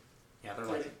 30. Yeah,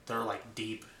 they're like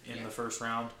deep in the first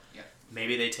round. Yeah.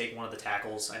 Maybe they take one of the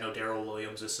tackles. I know Darrell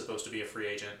Williams is supposed to be a free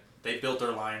agent. They built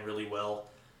their line really well,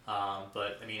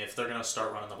 but I mean, if they're gonna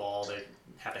start running the ball, they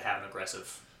have to have an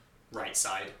aggressive right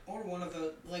side. Or one of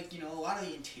the a lot of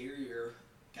the interior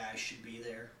guys should be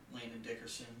there. Landon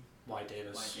Dickerson. White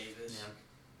Davis. Yeah.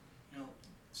 You know,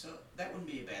 so that wouldn't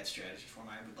be a bad strategy for them.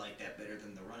 I would like that better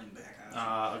than the running back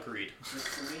option. Agreed.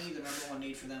 For me, the number 1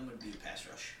 need for them would be the pass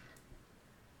rush.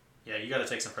 Yeah, you got to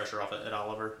take some pressure off at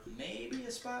Oliver. Maybe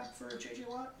a spot for J.J.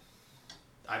 Watt.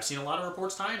 I've seen a lot of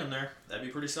reports tying him there. That'd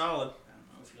be pretty solid. I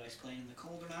don't know if he likes playing in the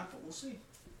cold or not, but we'll see.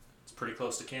 It's pretty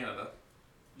close to Canada.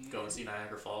 Yeah. Go and see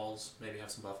Niagara Falls. Maybe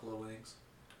have some buffalo wings.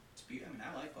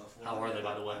 I like Buffalo. How are they,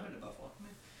 by the way? I've been to Buffalo.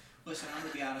 Listen, I'm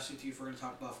going to be honest with you if we're going to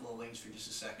talk Buffalo wings for just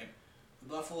a second. The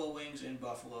Buffalo wings in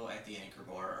Buffalo at the Anchor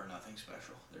Bar are nothing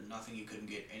special. They're nothing you couldn't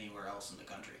get anywhere else in the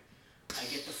country. I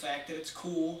get the fact that it's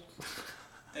cool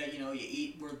that, you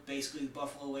eat where basically the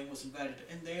buffalo wing was invented.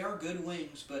 And they are good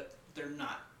wings, but they're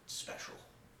not special.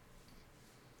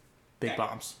 Big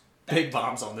bombs. Big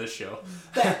bombs on this show.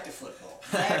 Back to football.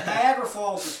 Niagara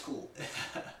Falls is cool.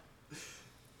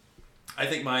 I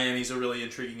think Miami's a really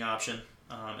intriguing option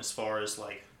as far as,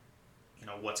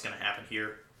 what's going to happen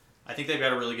here. I think they've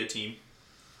got a really good team.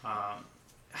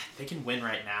 They can win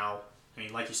right now. I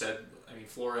mean, like you said,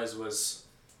 Flores was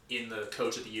in the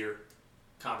Coach of the Year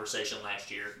conversation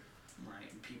last year. Right,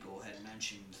 and people had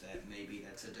mentioned that maybe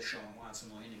that's a Deshaun Watson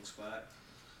landing spot.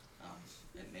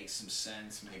 It makes some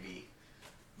sense. Maybe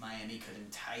Miami could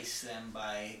entice them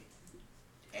by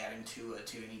adding Tua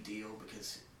to any deal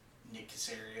because Nick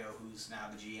Caserio, who's now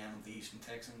the GM of the Houston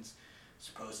Texans,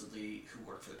 who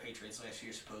worked for the Patriots last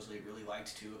year, supposedly really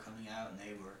liked Tua coming out, and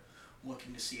they were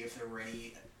looking to see if there were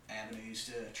any avenues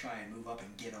to try and move up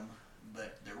and get him,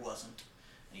 but there wasn't.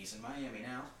 And he's in Miami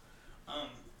now.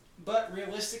 But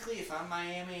realistically, if I'm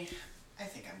Miami, I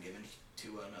think I'm giving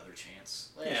Tua another chance.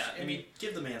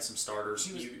 Give the man some starters.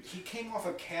 He came off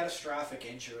a catastrophic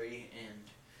injury and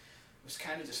was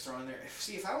kind of just thrown there.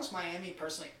 See, if I was Miami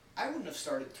personally, I wouldn't have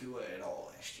started Tua at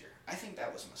all last year. I think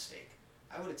that was a mistake.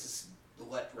 I would have just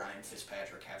let Ryan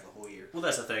Fitzpatrick have the whole year. Well,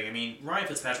 that's the thing. I mean, Ryan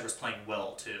Fitzpatrick was playing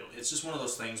well, too. It's just one of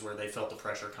those things where they felt the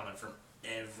pressure coming from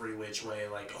every which way.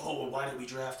 Like, oh, why did we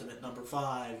draft him at number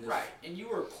 5? Right, and you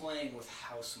were playing with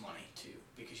house money, too,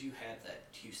 because you had that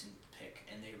Houston pick,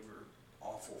 and they were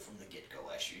awful from the get-go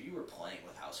last year. You were playing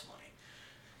with house money.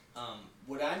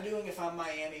 What I'm doing if I'm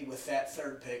Miami with that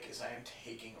 3rd pick is I am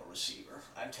taking a receiver.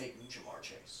 I'm taking Jamar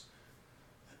Chase.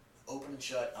 Open and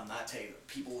shut, I'm not taking.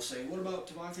 People will say, what about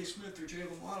Devontae Smith or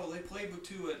Jalen Waddle? They played with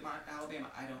 2 at Alabama.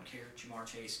 I don't care. Jamar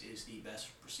Chase is the best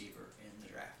receiver in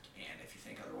the draft. And if you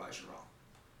think otherwise, you're wrong.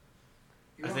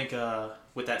 I think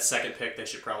with that 2nd pick, they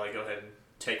should probably go ahead and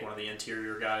take one of the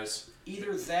interior guys.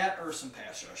 Either that or some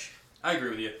pass rush. I agree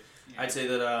with you. Yeah. I'd say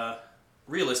that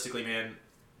realistically, man,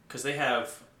 because they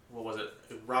have,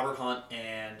 Robert Hunt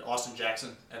and Austin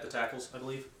Jackson at the tackles, I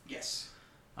believe. Yes.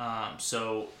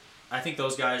 So I think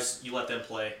those guys, you let them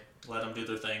play. Let them do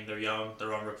their thing. They're young.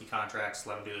 They're on rookie contracts.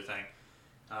 Let them do their thing.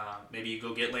 Maybe you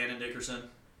go get Landon Dickerson.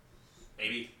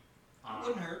 Maybe.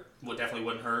 Wouldn't hurt. Definitely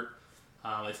wouldn't hurt.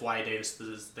 If Wyatt Davis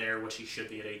is there, which he should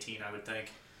be at 18, I would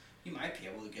think. You might be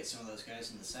able to get some of those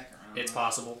guys in the 2nd round. It's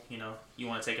possible. You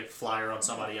want to take a flyer on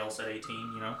somebody else at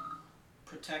 18,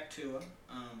 Protect Tua.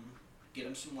 Get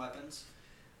him some weapons.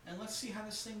 And let's see how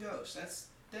this thing goes.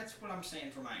 That's what I'm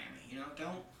saying for Miami.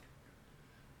 Don't...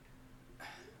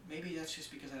 Maybe that's just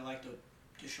because I like the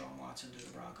Deshaun Watson to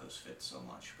the Broncos fit so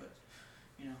much, but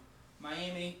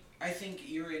Miami, I think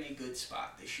you're in a good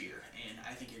spot this year, and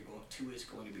I think Tua is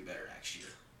going to be better next year.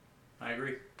 I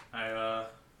agree. I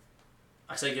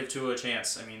say give Tua a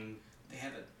chance. I mean, they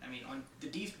have on the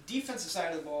defensive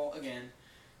side of the ball again.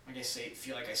 Like I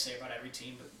feel like I say about every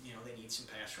team, but they need some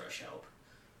pass rush help.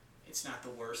 It's not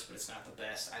the worst, but it's not the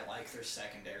best. I like their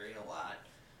secondary a lot.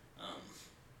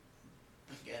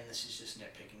 Again, this is just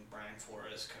nitpicking. Brian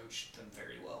Flores coached them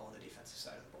very well on the defensive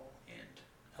side of the ball, and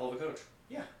hell of a coach.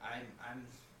 Yeah,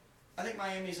 I think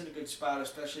Miami's in a good spot,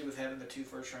 especially with having the 2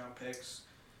 first-round picks.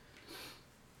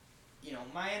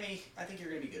 Miami, I think you're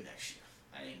going to be good next year.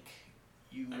 I think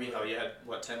you. You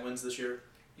had 10 wins this year?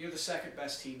 You're the 2nd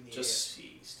best team in the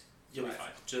AFC East. You'll be fine.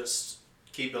 Just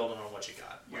keep building on what you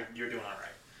got. You're doing all right.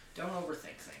 Don't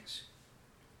overthink things.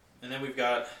 And then we've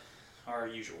got our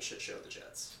usual shit show, the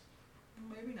Jets.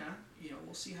 Maybe not.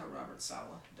 We'll see how Robert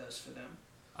Saleh does for them.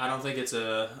 I don't think it's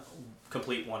a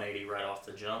complete 180 right off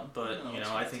the jump, but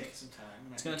I think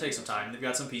it's going to take some time. They've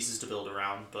got some pieces to build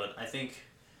around, but I think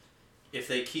if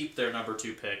they keep their number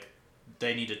 2 pick,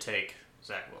 they need to take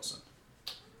Zach Wilson.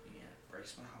 Yeah, it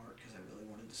breaks my heart because I really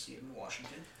wanted to see him in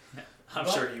Washington. I'm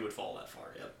sure he would fall that far.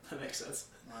 Yep, that makes sense.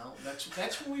 Well,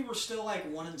 that's when we were still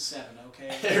like 1-7,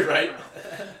 okay? Right.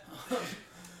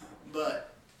 But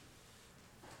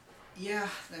yeah,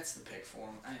 that's the pick for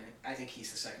him. I think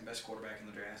he's the 2nd best quarterback in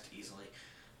the draft easily.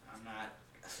 I'm not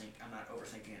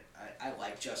overthinking it. I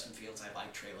like Justin Fields. I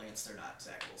like Trey Lance. They're not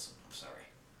Zach Wilson. I'm sorry.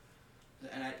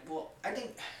 And I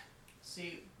think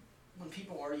when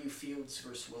people argue Fields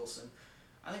versus Wilson,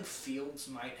 I think Fields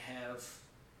might have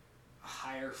a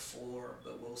higher floor,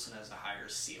 but Wilson has a higher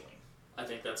ceiling. I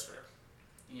think that's fair.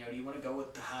 Do you want to go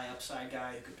with the high upside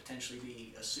guy who could potentially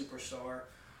be a superstar, or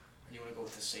do you want to go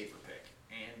with the safer pick?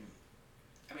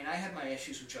 And I had my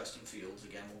issues with Justin Fields.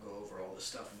 Again, we'll go over all this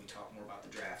stuff when we talk more about the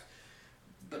draft.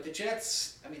 But the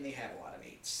Jets, they have a lot of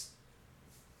needs.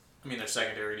 Their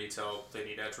secondary needs help. They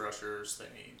need edge rushers.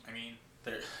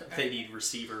 They need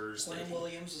receivers. Quinn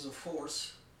Williams is a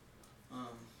force.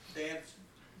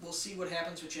 We'll see what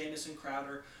happens with Jamison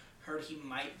Crowder. Heard he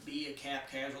might be a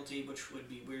cap casualty, which would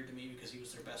be weird to me because he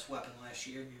was their best weapon last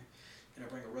year. You're going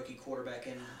to bring a rookie quarterback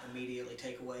in and immediately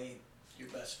take away your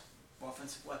best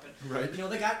offensive weapon. Right.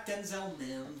 They got Denzel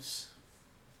Mims,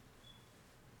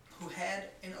 who had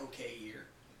an okay year,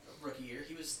 rookie year.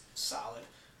 He was solid.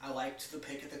 I liked the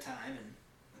pick at the time, and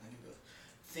I think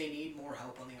they need more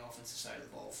help on the offensive side of the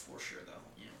ball for sure, though.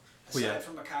 Aside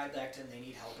from Mekhi Becton, they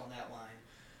need help on that line.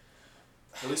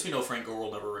 At least we know Frank Gore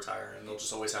will never retire, and they'll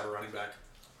just always have a running back.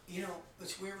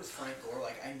 it's weird with Frank Gore.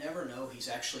 Like, I never know he's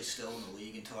actually still in the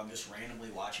league until I'm just randomly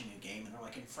watching a game, and they're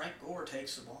like, and Frank Gore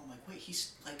takes the ball. I'm like, wait,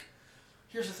 he's, like,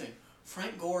 here's the thing.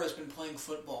 Frank Gore has been playing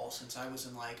football since I was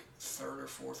in, like, 3rd or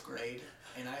 4th grade,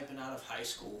 and I've been out of high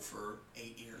school for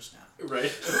 8 years now.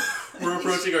 Right. We're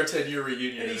approaching our 10-year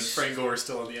reunion, and Frank Gore is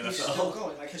still in the NFL. He's still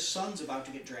going. Like, his son's about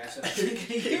to get drafted, I think,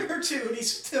 in a year or two, and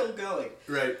he's still going.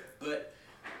 Right. But,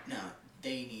 no,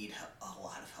 they need a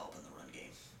lot of help in the run game.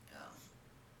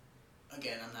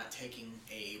 Again, I'm not taking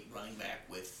a running back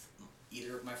with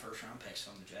either of my first-round picks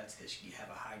from the Jets, because you have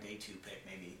a high day 2 pick.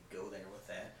 Maybe go there with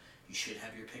that. You should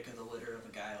have your pick of the litter of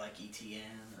a guy like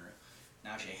ETN or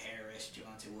Najee Harris,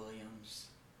 Javonte Williams.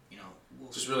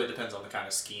 Just really depends on the kind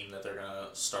of scheme that they're going to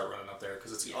start running up there,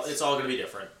 because it's all going to be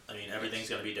different. I mean, everything's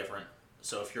going to be different.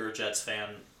 So if you're a Jets fan,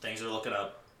 things are looking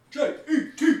up.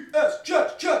 Jets,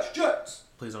 Jets.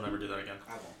 Please don't ever do that again.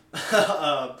 I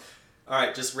won't. All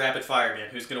right, just rapid fire, man.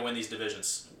 Who's going to win these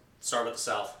divisions? Start with the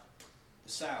South.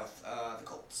 The South, the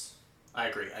Colts. I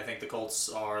agree. I think the Colts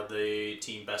are the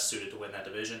team best suited to win that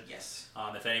division. Yes.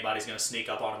 If anybody's going to sneak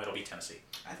up on them, it'll be Tennessee.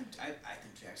 I think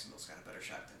Jacksonville's got a better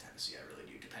shot than Tennessee. I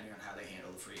really do, depending on how they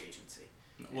handle the free agency.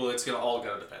 Well, it's all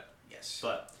going to depend. Yes.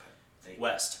 But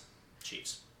West,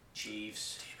 Chiefs. Damn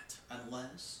it.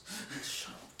 Unless.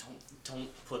 Shut up.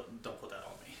 Don't put that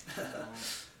on me.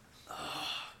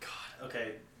 Oh God.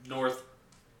 Okay. North.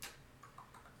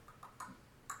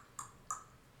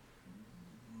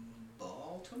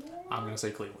 Baltimore. I'm gonna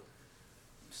say Cleveland.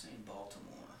 I'm saying Baltimore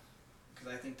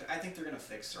because I think they're gonna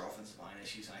fix their offensive line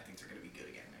issues, and I think they're gonna be good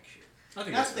again next year. I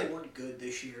think not that they weren't good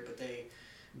this year, but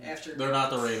they're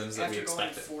not the Ravens that we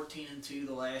expected. After going 14-2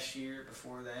 the last year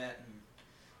before that, and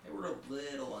they were a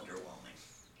little underwhelming.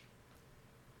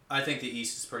 I think the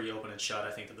East is pretty open and shut.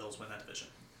 I think the Bills win that division.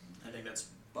 I think that's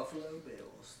Buffalo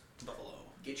Bills. Buffalo.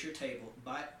 Get your table.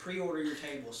 Pre-order your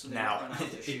tables so they now don't run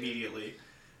out this year. immediately.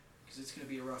 Because it's going to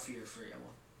be a rough year for you.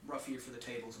 Rough year for the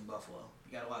tables in Buffalo.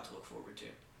 You got a lot to look forward to.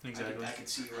 Exactly. I could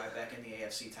see you right back in the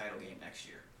AFC title game next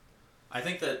year. I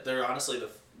think that they're honestly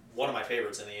one of my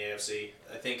favorites in the AFC.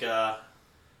 I think. I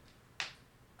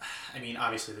mean,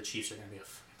 obviously the Chiefs are going to be a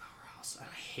fucking powerhouse. I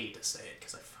hate to say it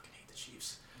because I fucking hate the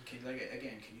Chiefs. Can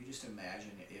you just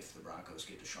imagine if the Broncos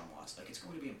get Deshaun Watson? Like, it's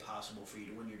going to be impossible for you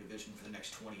to win your division for the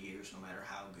next 20 years, no matter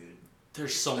how good.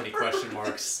 There's so many question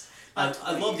marks. I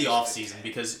love the offseason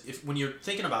because when you're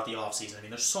thinking about the offseason, I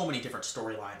mean, there's so many different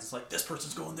storylines. It's like this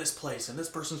person's going this place and this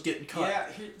person's getting cut. Yeah,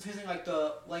 here's the thing,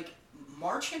 like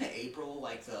March and April,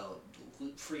 like the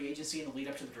free agency and the lead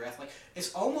up to the draft, like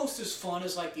it's almost as fun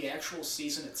as like the actual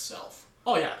season itself.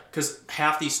 Oh yeah, because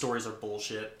half these stories are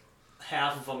bullshit.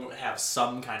 Half of them have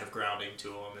some kind of grounding to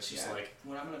them. It's just like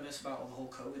what I'm gonna miss about the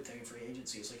whole COVID thing in free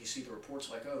agency is like you see the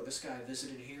reports like, oh, this guy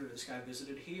visited here,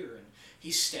 and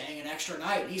he's staying an extra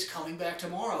night, and he's coming back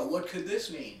tomorrow. What could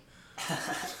this mean?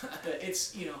 But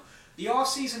it's the off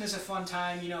season is a fun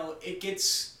time. It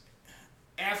gets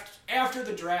after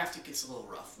the draft, it gets a little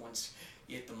rough once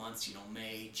you hit the months.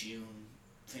 May, June,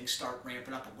 things start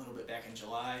ramping up a little bit back in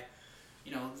July.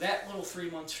 That little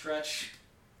 3-month stretch.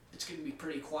 It's going to be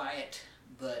pretty quiet,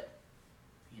 but,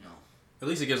 at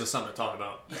least it gives us something to talk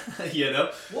about.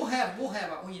 We'll have,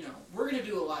 we're going to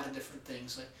do a lot of different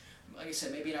things. Like I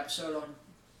said, maybe an episode on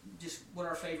just what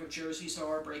our favorite jerseys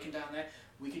are, breaking down that.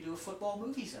 We could do a football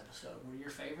movies episode. What are your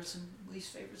favorites and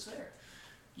least favorites there?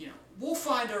 We'll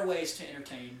find our ways to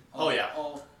entertain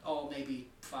all maybe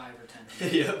 5 or 10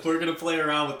 people. Yeah, we're going to play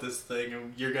around with this thing,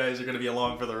 and you guys are going to be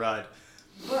along for the ride.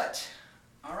 But...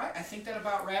 all right, I think that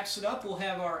about wraps it up. We'll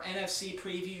have our NFC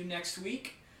preview next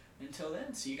week. Until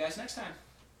then, see you guys next time.